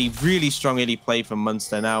ultimately really strong early play from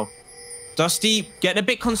Munster now. Dusty getting a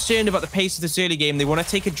bit concerned about the pace of this early game. They want to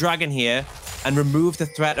take a dragon here and remove the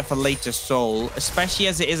threat of a later soul, especially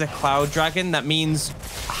as it is a cloud dragon. That means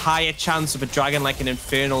a higher chance of a dragon like an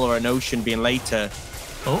Infernal or an Ocean being later.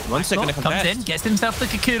 Oh, Munster going to comes in, gets himself the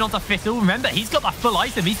cocoon onto Fiddle. Remember, he's got that full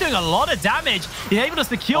item. He's doing a lot of damage. He's able to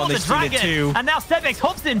secure the dragon. And now Sevex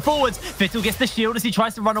hops in forwards. Fiddle gets the shield as he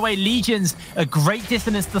tries to run away. Legions, a great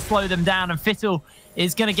dissonance to slow them down. And Fiddle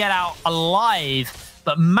is going to get out alive.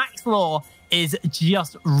 But Maxlaw is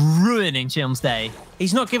just ruining Chilm's day.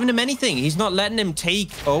 He's not giving him anything. He's not letting him take...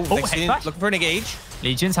 looking for an engage.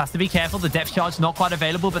 Legions has to be careful. The depth charge not quite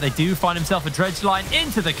available, but they do find himself a dredge line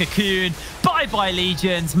into the cocoon. Bye-bye,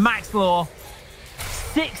 Legions. Maxlaw,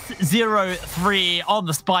 6-0-3 on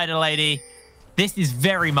the Spider Lady. This is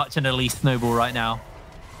very much an Elise snowball right now.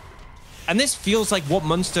 And this feels like what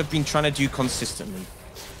Munster have been trying to do consistently.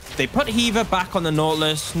 They put Heaver back on the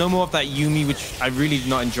Nautilus. No more of that Yumi, which I really did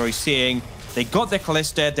not enjoy seeing. They got their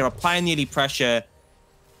Callista. They're applying the early pressure.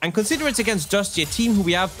 And consider it's against Dusty, a team who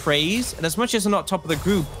we have praised. And as much as they're not top of the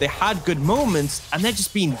group, they had good moments. And they're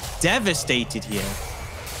just being devastated here.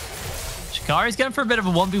 Shikari's going for a bit of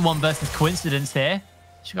a 1v1 versus coincidence here.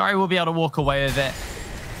 Shikari will be able to walk away with it.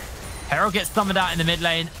 Herald gets summoned out in the mid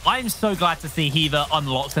lane. I'm so glad to see Heaver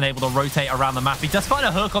unlocked and able to rotate around the map. He does find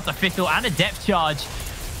a hook off the Fiddle and a depth charge.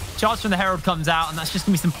 Charge from the Herald comes out, and that's just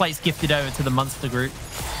going to be some plates gifted over to the Munster group.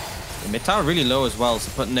 The mid tower really low as well,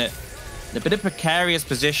 so putting it in a bit of precarious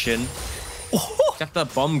position. After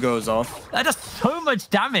that bomb goes off. That does so much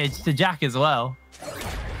damage to Jack as well.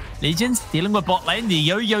 Legions dealing with bot lane. The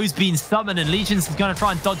yo-yo's been summoned, and Legions is going to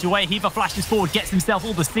try and dodge away. Heaver flashes forward, gets himself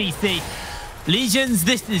all the CC. Legions,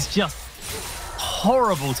 this is just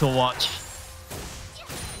horrible to watch.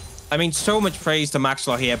 I mean, so much praise to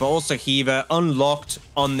Maxwell here, but also Heaver unlocked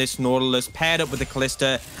on this Nautilus, paired up with the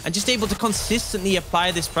Callista, and just able to consistently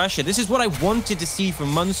apply this pressure. This is what I wanted to see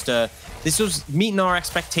from Munster. This was meeting our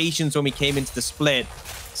expectations when we came into the split.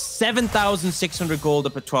 7,600 gold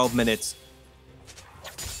up at 12 minutes.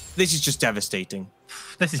 This is just devastating.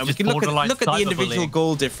 This is and just we can look at the individual cyberbullying.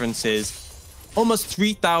 goal differences. Almost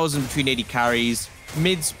 3,000 between 80 carries.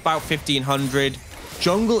 Mid's about 1,500.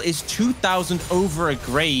 Jungle is 2,000 over a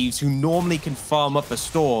Graves, who normally can farm up a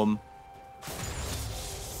Storm.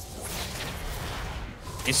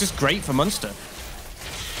 It's just great for Munster.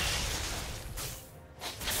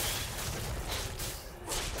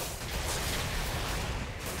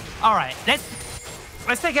 All right,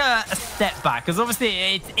 let's take a step back, because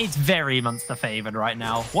obviously it's very Munster favored right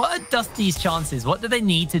now. What are Dusty's chances? What do they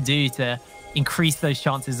need to do to increase those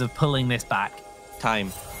chances of pulling this back?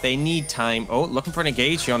 Time. They need time. Oh, looking for an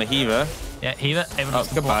engage here on a Heaver. Yeah, Heaver able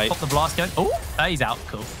to goodbye. pop the blast going. Oh, he's out.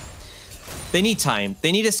 Cool. They need time.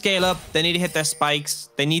 They need to scale up. They need to hit their spikes.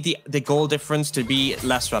 They need the goal difference to be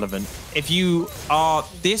less relevant. If you are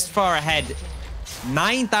this far ahead,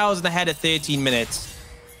 9,000 ahead at 13 minutes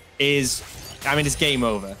is, I mean, it's game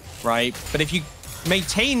over, right? But if you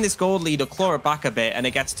maintain this gold lead or claw it back a bit and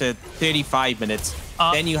it gets to 35 minutes,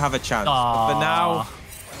 then you have a chance. But for now,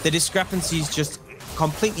 the discrepancy is just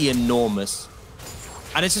completely enormous.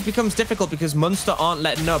 And it just becomes difficult because Munster aren't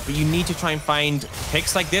letting up, but you need to try and find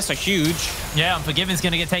picks like this are huge. Yeah, Unforgiven's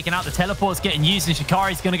going to get taken out. The teleport's getting used, and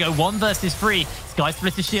Shikari's going to go 1 versus 3. Sky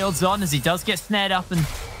Splitter shields on as he does get snared up and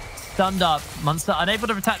stunned up. Munster unable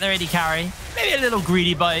to protect their AD carry. Maybe a little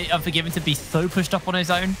greedy by Unforgiven to be so pushed up on his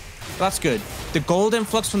own. That's good. The gold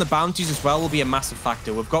influx from the bounties as well will be a massive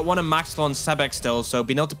factor. We've got one in Maxwell and Sebek still, so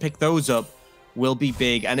being able to pick those up will be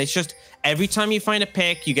big. And it's just every time you find a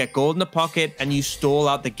pick, you get gold in the pocket and you stall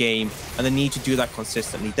out the game, and the need to do that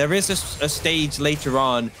consistently. There is a stage later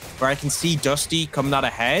on where I can see Dusty coming out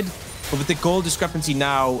ahead, but with the gold discrepancy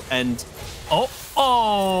now and...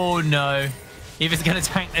 Oh no. Heaver's going to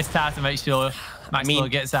tank this tower to make sure Maxwell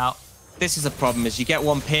gets out. This is a problem, is you get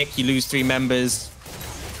one pick, you lose 3 members.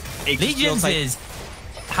 Legions is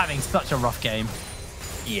having such a rough game.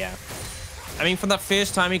 Yeah. I mean, from that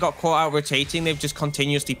first time he got caught out rotating, they've just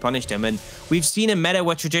continuously punished him. And we've seen a meta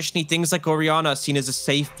where traditionally things like Orianna are seen as a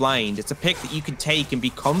safe blind. It's a pick that you can take and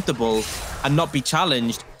be comfortable and not be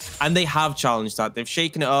challenged. And they have challenged that. They've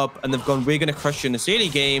shaken it up and they've gone, we're going to crush you in this early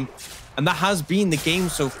game. And that has been the game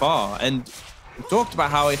so far. And we talked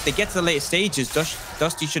about how if they get to the later stages,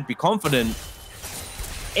 Dusty should be confident.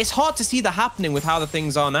 It's hard to see that happening with how the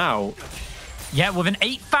things are now. Yeah, with an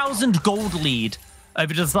 8,000 gold lead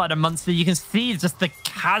over to the side of Munster, you can see just the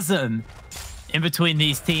chasm in between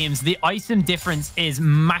these teams. The item difference is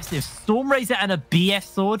massive. Stormrazor and a BF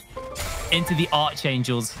sword into the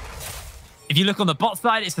Archangels. If you look on the bot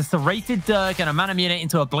side, it's a Serrated Dirk and a Mana Unit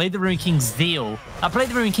into a Blade of the Ruined King Zeal. That Blade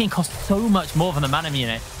of the Ruined King costs so much more than the Mana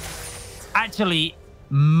Unit. Actually,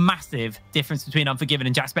 massive difference between Unforgiven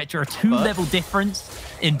and Jack Spectre. A 2-level difference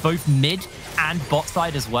in both mid and bot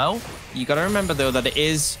side as well. You got to remember, though, that it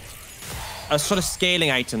is a sort of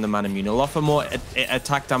scaling item, the Mana Unit. It'll offer more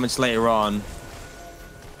attack damage later on.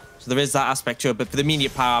 So there is that aspect to it. But for the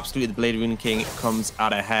immediate power, absolutely, the Blade of the Ruined King comes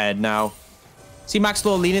out ahead. Now, see Max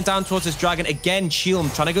Law leaning down towards his dragon. Again,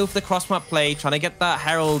 Shield trying to go for the cross-map play, trying to get that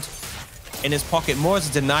Herald in his pocket. More as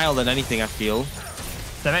a denial than anything, I feel.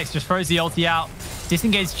 Sevex just throws the ulti out.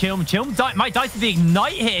 Disengage Chilm. Chilm might die to the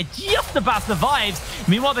Ignite here. Just about survives.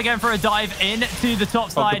 Meanwhile, they're going for a dive into the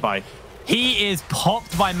top side. Goodbye. He is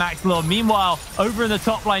popped by Max Law. Meanwhile, over in the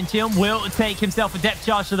top line, Chilm will take himself a depth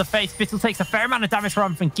charge to the face. Fiddle takes a fair amount of damage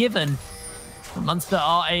from Unforgiven. But Munster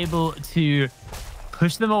are able to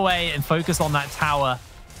push them away and focus on that tower.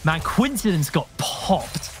 Man, Coincidence got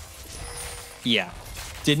popped. Yeah.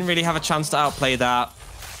 Didn't really have a chance to outplay that.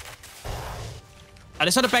 And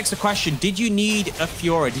it sort of begs the question, did you need a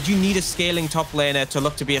Fiora? Did you need a scaling top laner to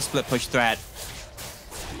look to be a split push threat?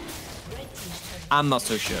 I'm not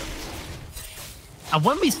so sure. And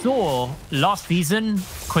when we saw last season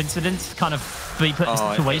Coincidence kind of be put in a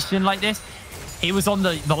situation like this, he was on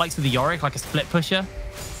the likes of the Yorick, like a split pusher.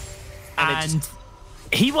 And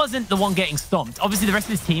he wasn't the one getting stomped. Obviously, the rest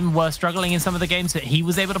of his team were struggling in some of the games that he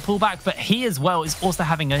was able to pull back, but he as well is also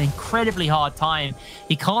having an incredibly hard time.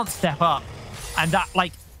 He can't step up. And that,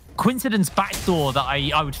 like, Coincidence backdoor that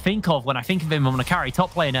I would think of when I think of him on a carry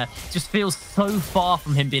top laner just feels so far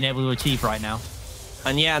from him being able to achieve right now.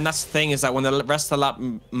 And yeah, and that's the thing, is that when the rest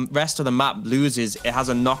of the map loses, it has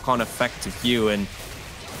a knock-on effect to you, and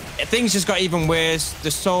things just got even worse. The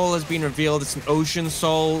soul has been revealed. It's an ocean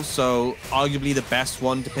soul, so arguably the best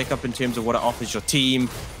one to pick up in terms of what it offers your team.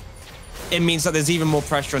 It means that there's even more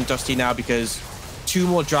pressure on Dusty now, because 2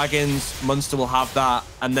 more dragons, Munster will have that,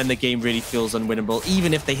 and then the game really feels unwinnable.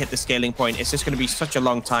 Even if they hit the scaling point, it's just going to be such a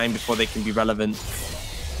long time before they can be relevant.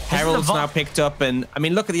 Herald's now picked up, and I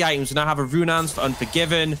mean, look at the items. We now have a Runans for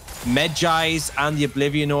Unforgiven, Medjai's, and the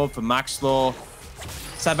Oblivion Orb for Maxlaw.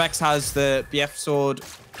 Sebex has the BF Sword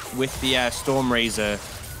with the Stormrazor.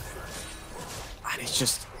 And it's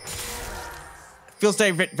just... it feels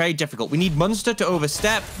very, very difficult. We need Munster to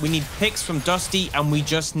overstep. We need picks from Dusty, and we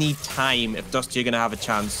just need time if Dusty are going to have a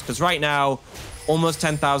chance. Because right now, almost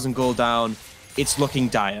 10,000 gold down. It's looking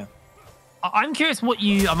dire. I'm curious what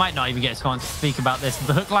you... I might not even get a chance to speak about this.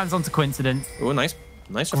 The hook lands onto Coincidence. Oh, nice.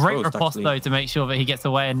 Nice. Great riposte, though, to make sure that he gets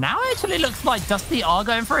away. And now it actually looks like Dusty are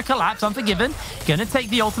going for a collapse. Unforgiven. Going to take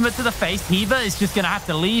the ultimate to the face. Hiva is just going to have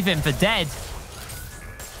to leave him for dead.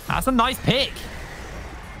 That's a nice pick.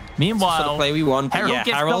 Meanwhile, sort of play we want, Herald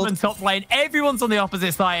gets summoned top lane. Everyone's on the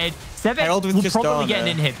opposite side. Sebex will probably get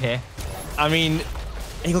an inhib here. I mean,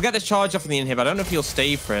 he'll get the charge off in the inhib. I don't know if he'll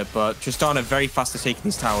stay for it, but Tristana very fast at taking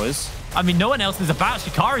these towers. I mean, no one else is about.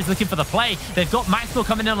 Shikari's looking for the play. They've got Maxwell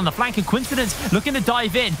coming in on the flank, and Coincidence looking to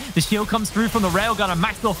dive in. The shield comes through from the railgun, and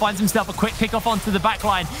Maxwell finds himself a quick pick off onto the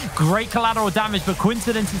backline. Great collateral damage, but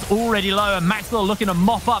Coincidence is already low, and Maxwell looking to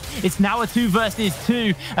mop up. It's now a 2 versus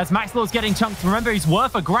 2 as Maxwell's getting chunked. Remember, he's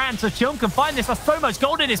worth $1,000, so Chilm can find this. There's so much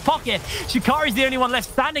gold in his pocket. Shikari's the only one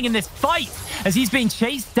left standing in this fight as he's being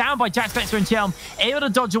chased down by Jack Spencer and Chilm, able to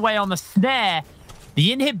dodge away on the snare.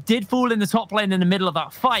 The inhib did fall in the top lane in the middle of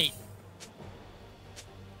that fight.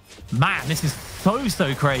 Man, this is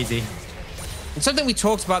so crazy. And something we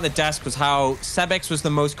talked about at the desk was how Sebex was the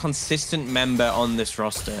most consistent member on this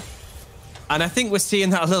roster. And I think we're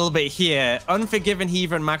seeing that a little bit here. Unforgiven,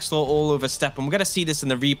 Hiva, and Maxlaw all overstep. And we're going to see this in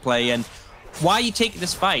the replay. And why are you taking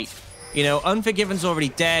this fight? You know, Unforgiven's already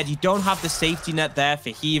dead. You don't have the safety net there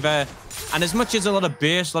for Hiva. And as much as a lot of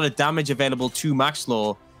burst, a lot of damage available to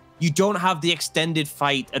Maxlaw, you don't have the extended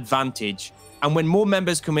fight advantage. And when more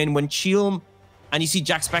members come in, when Chilm and you see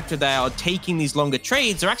Jack Spectre there are taking these longer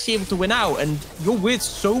trades, they're actually able to win out. And you're worth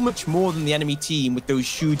so much more than the enemy team with those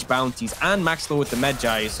huge bounties. And Maxlaw with the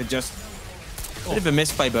Medjai. So just a bit of a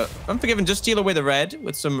misplay, but Unforgiven just steal away the red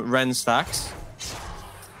with some Ren stacks.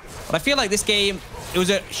 But I feel like this game, it was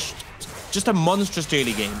just a monstrous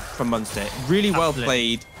early game from Munster. Really well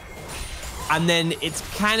played. And then it's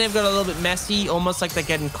kind of got a little bit messy, almost like they're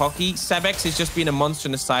getting cocky. Sebex has just been a monster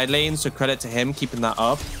in the side lane, so credit to him keeping that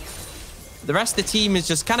up. The rest of the team is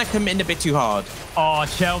just kind of committing a bit too hard. Oh,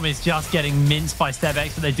 Chelm is just getting minced by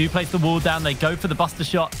Sebex, but they do place the wall down. They go for the buster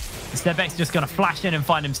shot. Sebex just going to flash in and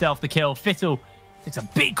find himself the kill. Fittle, it's a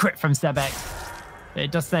big crit from Sebex.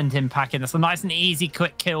 It does send him packing. That's a nice and easy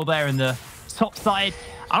quick kill there in the top side.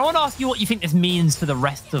 I want to ask you what you think this means for the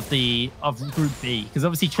rest of Group B, because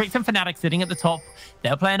obviously Tricks and Fnatic sitting at the top.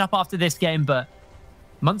 They're playing up after this game, but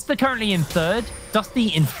Munster currently in 3rd, Dusty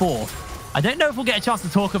in 4th. I don't know if we'll get a chance to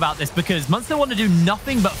talk about this because Munster want to do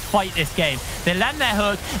nothing but fight this game. They land their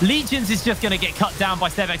hook. Legions is just going to get cut down by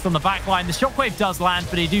Sebex on the back line. The shockwave does land,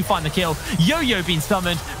 but they do find the kill. Yo-Yo being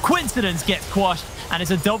summoned. Coincidence gets quashed, and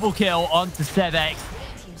it's a double kill onto Sebex.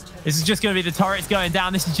 This is just going to be the turrets going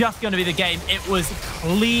down. This is just going to be the game. It was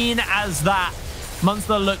clean as that.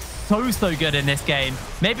 Munster looked so good in this game.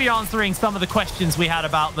 Maybe answering some of the questions we had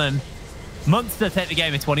about them. Munster take the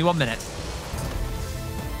game in 21 minutes.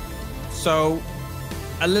 So,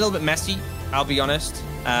 a little bit messy, I'll be honest.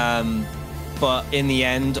 But in the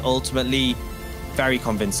end, ultimately, very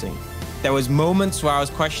convincing. There was moments where I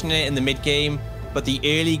was questioning it in the mid-game, but the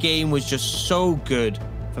early game was just so good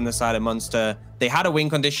from the side of Munster. They had a win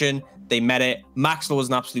condition. They met it. Maxlaw was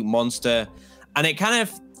an absolute monster. And it kind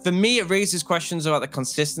of For me, it raises questions about the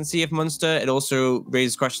consistency of Munster. It also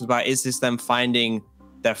raises questions about, is this them finding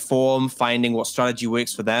their form, finding what strategy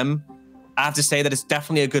works for them? I have to say that it's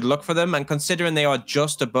definitely a good look for them. And considering they are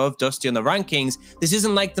just above Dusty on the rankings, this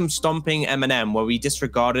isn't like them stomping M&M, where we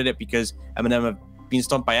disregarded it because M&M have been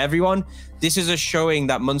stomped by everyone. This is a showing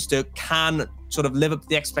that Munster can sort of live up to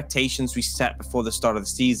the expectations we set before the start of the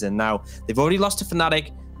season. Now, they've already lost to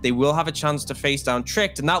Fnatic. They will have a chance to face down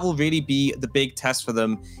Tricked, and that will really be the big test for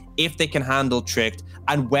them if they can handle Tricked.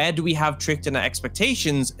 And where do we have Tricked in our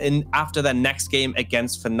expectations after their next game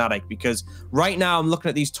against Fnatic? Because right now I'm looking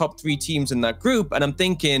at these top 3 teams in that group, and I'm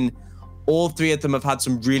thinking all 3 of them have had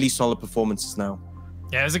some really solid performances now.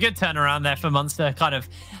 Yeah, it was a good turnaround there for Munster, kind of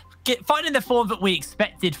finding the form that we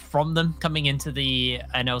expected from them coming into the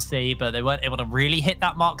NLC, but they weren't able to really hit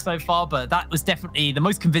that mark so far. But that was definitely the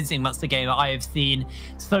most convincing Munster game that I have seen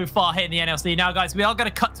so far here in the NLC. Now, guys, we are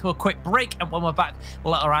going to cut to a quick break, and when we're back,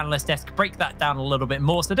 we'll let our analyst desk break that down a little bit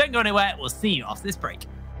more. So don't go anywhere. We'll see you after this break.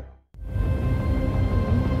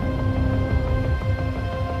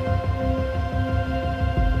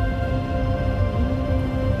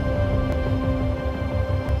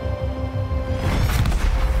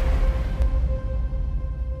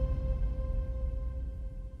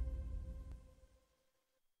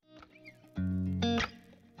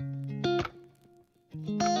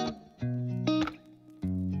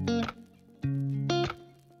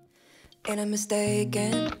 Ain't I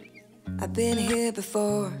mistaken? I've been here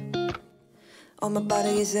before. All my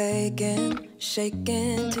body is aching,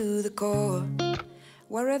 shaking to the core.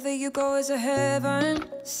 Wherever you go is a heaven,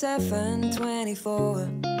 724.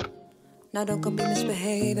 Now don't go be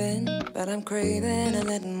misbehaving, but I'm craving a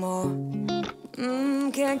little more.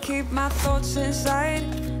 Can't keep my thoughts inside,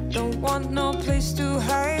 don't want no place to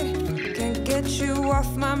hide. Can't get you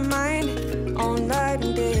off my mind, all night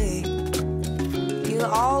and day. You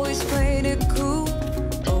always played it cool,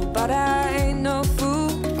 oh, but I ain't no fool.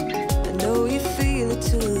 I know you feel it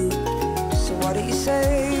too, so what do you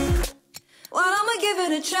say? Well, I'ma give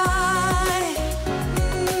it a try,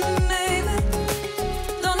 baby.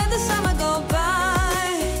 Don't let the summer go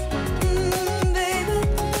by, baby.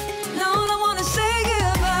 No, I don't wanna say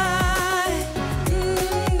goodbye,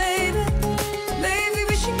 baby. Maybe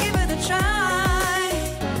we should give it a try.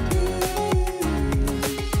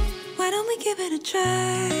 Why don't we give it a try?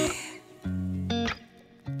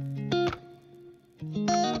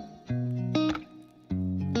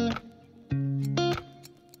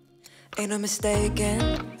 Ain't no mistaken,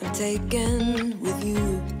 I'm taken with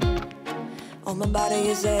you. All my body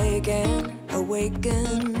is aching,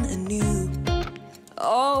 awaken anew.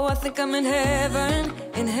 Oh, I think I'm in heaven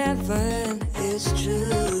it's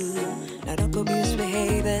true. Now don't go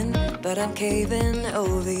misbehaving, but I'm caving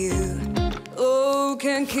over you. Oh,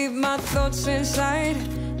 can't keep my thoughts inside,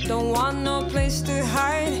 don't want no place to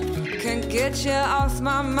hide. Can't get you off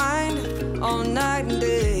my mind, all night and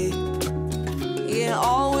day. Yeah,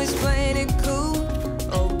 always playing it cool,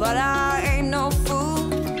 oh, but I ain't no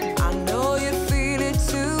fool. I know you feel it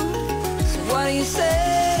too, so what do you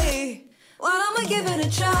say? Well, I'ma give it a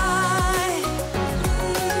try,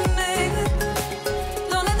 baby.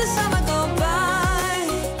 Don't let the summer go by,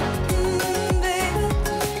 baby.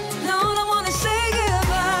 No, I don't wanna say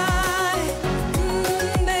goodbye,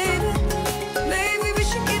 baby. Maybe we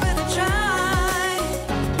should give it a try.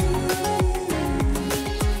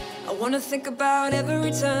 I wanna think about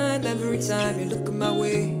every time you look at my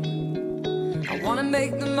way. I wanna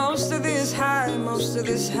make the most of this high, I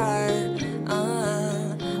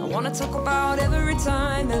wanna talk about every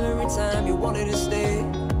time you wanted to stay.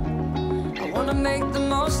 I wanna make the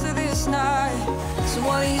most of this night, so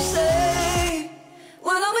what do you say?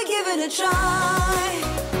 Why don't we give it a try,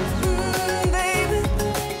 baby?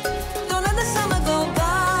 Don't let the summer go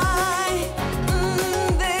by,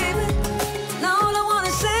 baby. No, I don't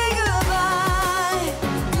wanna say goodbye,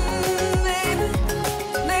 baby.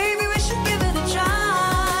 Maybe we should give it a try.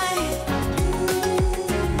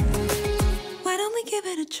 Why don't we give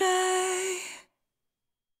it a try?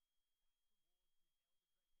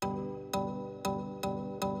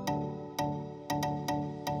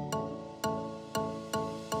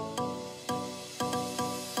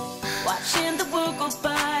 Watching the world go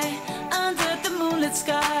by under the moonlit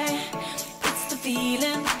sky. It's the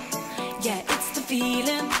feeling, yeah, it's the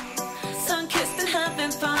feeling. Sun-kissed and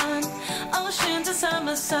having fun, ocean to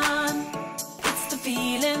summer sun. It's the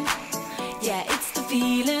feeling, yeah, it's the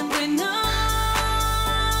feeling. We know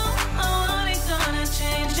all ain't gonna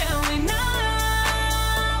change, yeah, we know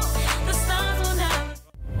the stars will never.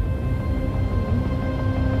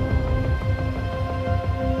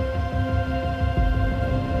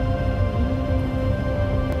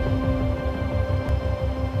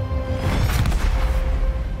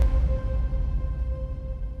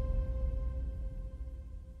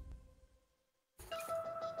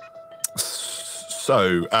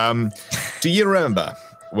 So, do you remember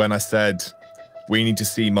when I said we need to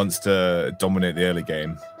see Munster dominate the early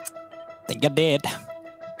game? I think I did.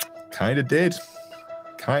 Kind of did.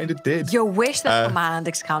 Kind of did. Your wish that command,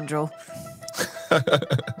 scoundrel.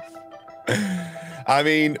 I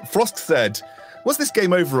mean, Frost said, was this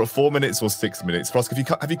game over at 4 minutes or 6 minutes? Frost,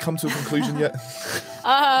 have you come to a conclusion yet?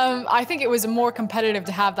 I think it was more competitive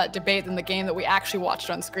to have that debate than the game that we actually watched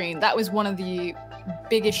on screen. That was one of the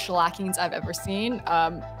biggest shellackings I've ever seen.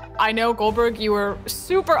 I know, Goldberg, you were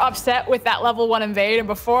super upset with that level 1 invade, and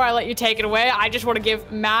before I let you take it away, I just want to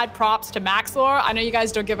give mad props to Maxlor. I know you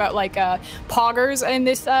guys don't give out like poggers in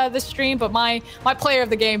this stream, but my player of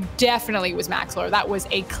the game definitely was Maxlor. That was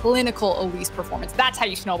a clinical Elise performance. That's how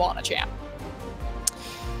you snowball on a champ.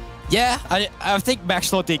 Yeah, I think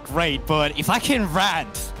Maxwell did great, but if I can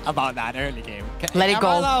rant about that early game, let it go.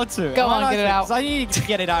 Am I allowed to? Go on, get it out. I need to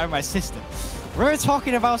get it out of my system. We're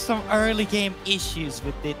talking about some early game issues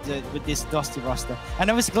with this Dusty roster, and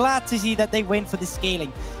I was glad to see that they went for the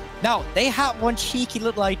scaling. Now, they had one cheeky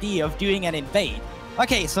little idea of doing an invade.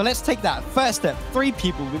 Okay, so let's take that. First step, 3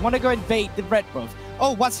 people. We want to go invade the red buff.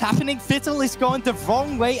 Oh, what's happening? Fiddle is going the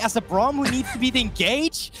wrong way as a Brom who needs to be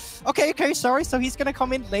engaged. Okay, sorry. So he's going to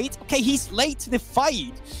come in late. Okay, he's late to the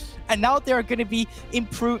fight. And now they're going to be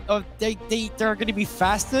improved. They're going to be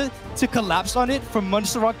faster to collapse on it from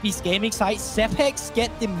Munster Rugby's gaming side. Sepex get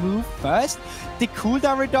the move first. The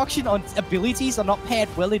cooldown reduction on abilities are not paired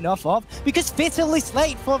well enough off because Fiddle is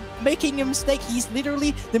late for making a mistake. He's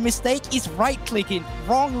literally, the mistake is right-clicking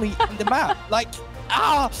wrongly on the map. Like,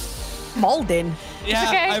 Molden. Yeah,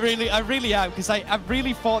 okay. I really am, because I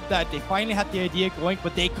really thought that they finally had the idea going,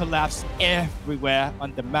 but they collapsed everywhere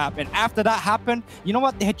on the map. And after that happened, you know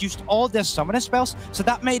what? They had used all their summoner spells, so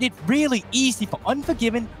that made it really easy for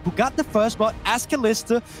Unforgiven, who got the first spot as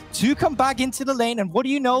Callista, to come back into the lane. And what do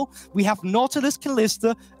you know? We have Nautilus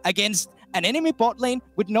Callista against an enemy bot lane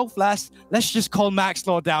with no flash. Let's just call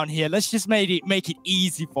Maxlor down here. Let's just make it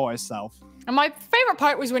easy for herself. And my favorite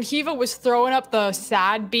part was when Hiva was throwing up the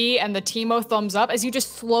sad B and the Teemo thumbs up as you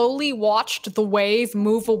just slowly watched the wave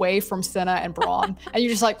move away from Senna and Braum. And you're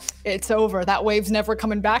just like, it's over. That wave's never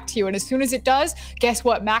coming back to you. And as soon as it does, guess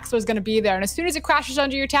what? Maxlor's going to be there. And as soon as it crashes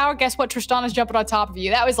under your tower, guess what? Tristana's jumping on top of you.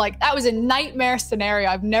 That was a nightmare scenario.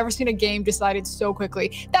 I've never seen a game decided so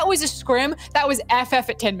quickly. That was a scrim. That was FF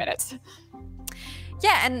at 10 minutes.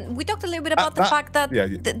 Yeah, and we talked a little bit about the fact that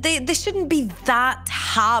they shouldn't be that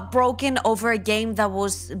heartbroken over a game that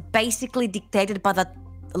was basically dictated by that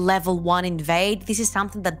level 1 invade. This is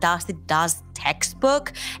something that Dusty does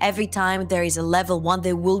textbook. Every time there is a level 1,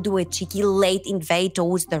 they will do a cheeky late invade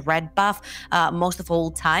towards the red buff most of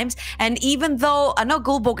all times. And even though I know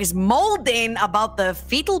Goldberg is molding about the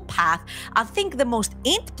Fiddle path, I think the most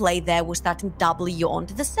int play there was starting W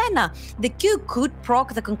onto the Senna. The Q could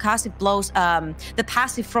proc the concussive blows, the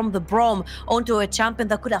passive from the Braum onto a champion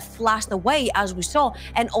that could have flashed away, as we saw,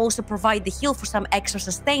 and also provide the heal for some extra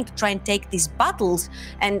sustain to try and take these battles.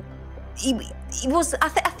 And it was, I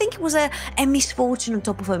think it was a misfortune on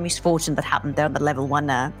top of a misfortune that happened there on the level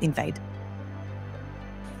 1 invade.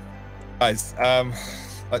 Guys,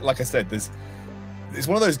 like I said, it's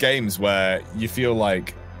one of those games where you feel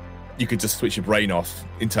like you could just switch your brain off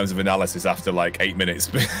in terms of analysis after like 8 minutes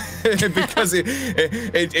because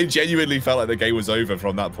it genuinely felt like the game was over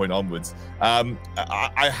from that point onwards.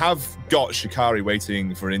 I have got Shikari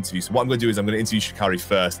waiting for an interview. So what I'm going to do is I'm going to interview Shikari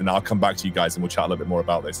first, and I'll come back to you guys and we'll chat a little bit more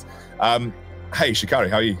about this. Hey, Shikari,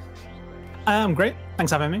 how are you? I'm great.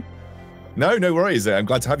 Thanks for having me. No worries. I'm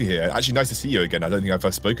glad to have you here. Actually, nice to see you again. I don't think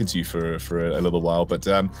I've spoken to you for a little while. But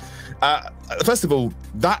first of all,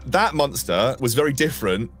 that Munster was very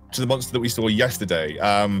different to the Munster that we saw yesterday.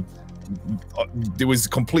 There was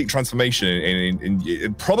complete transformation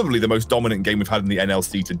in probably the most dominant game we've had in the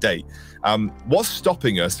NLC to date. What's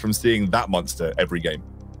stopping us from seeing that Munster every game?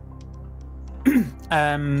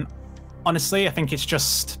 Honestly, I think it's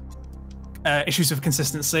just issues of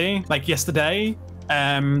consistency. Like yesterday,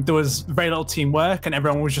 there was very little teamwork and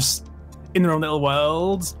everyone was just in their own little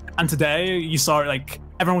world. And today you saw it, like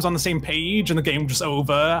everyone was on the same page and the game was just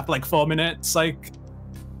over after like 4 minutes. Like,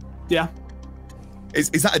 yeah. Is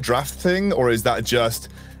that a draft thing, or is that just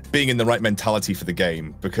being in the right mentality for the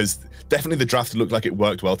game? Because definitely the draft looked like it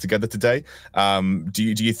worked well together today. Do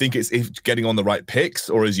you think it's getting on the right picks,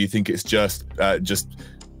 or do you think it's just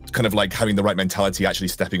kind of like having the right mentality, actually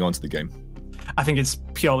stepping onto the game? I think it's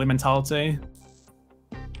purely mentality.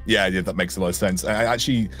 Yeah, that makes a lot of sense. I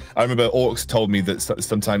remember Orcs told me that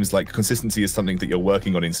sometimes like consistency is something that you're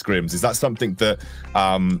working on in scrims. Is that something that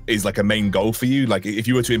is like a main goal for you? Like if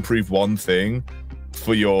you were to improve one thing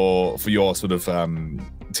for your sort of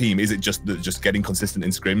team? Is it just getting consistent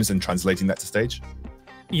in scrims and translating that to stage?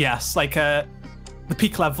 Yes, like the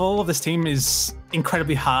peak level of this team is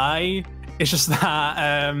incredibly high. It's just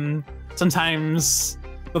that sometimes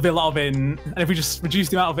there'll be a lot of in, and if we just reduce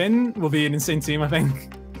the amount of in, we'll be an insane team, I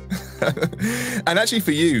think. And actually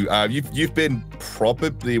for you, you've been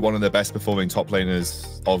probably one of the best performing top laners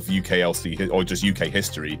of UK LC or just UK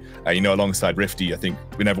history. You know, alongside Rifty, I think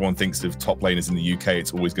when everyone thinks of top laners in the UK,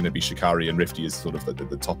 it's always going to be Shikari, and Rifty is sort of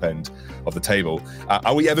the top end of the table.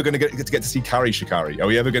 Are we ever going to get to see carry Shikari? Are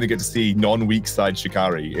we ever going to get to see non-weak side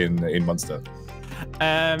Shikari in Munster?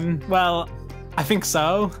 Well, I think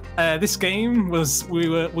so. This game was we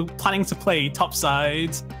were planning to play top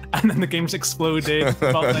side, and then the game just exploded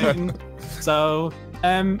bot lane. So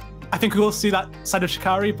I think we will see that side of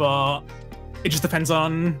Shikari, but it just depends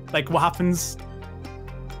on like what happens.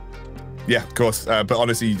 Yeah, of course. But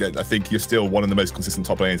honestly, I think you're still one of the most consistent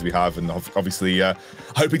top laners we have, and obviously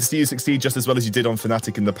hoping to see you succeed just as well as you did on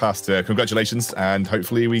Fnatic in the past. Congratulations, and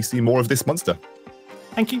hopefully we see more of this Munster.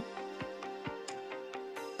 Thank you.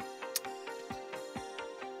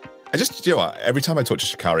 I just, you know what, every time I talk to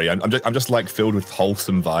Shikari, I'm just like filled with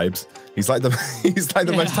wholesome vibes. He's like the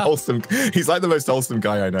most wholesome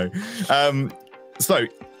guy I know. So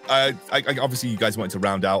obviously you guys wanted to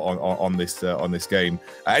round out on this game.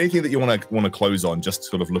 Anything that you want to close on, just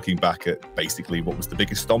sort of looking back at basically what was the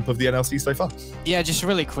biggest stomp of the NLC so far? Yeah, just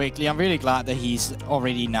really quickly, I'm really glad that he's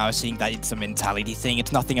already now seeing that it's a mentality thing.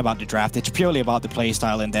 It's nothing about the draft. It's purely about the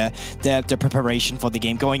playstyle and their preparation for the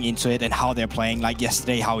game, going into it and how they're playing. Like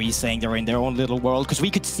yesterday, how he's saying they're in their own little world, because we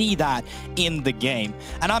could see that in the game.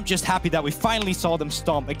 And I'm just happy that we finally saw them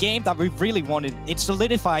stomp a game that we really wanted. It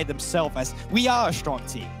solidified themselves as we are a strong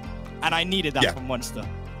team. And I needed that from Munster.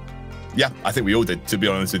 Yeah, I think we all did, to be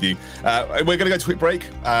honest with you. We're going to go to a quick break.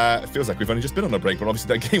 It feels like we've only just been on a break, but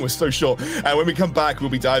obviously that game was so short. When we come back, we'll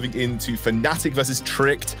be diving into Fnatic versus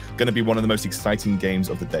Tricked. Going to be one of the most exciting games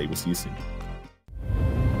of the day. We'll see you soon.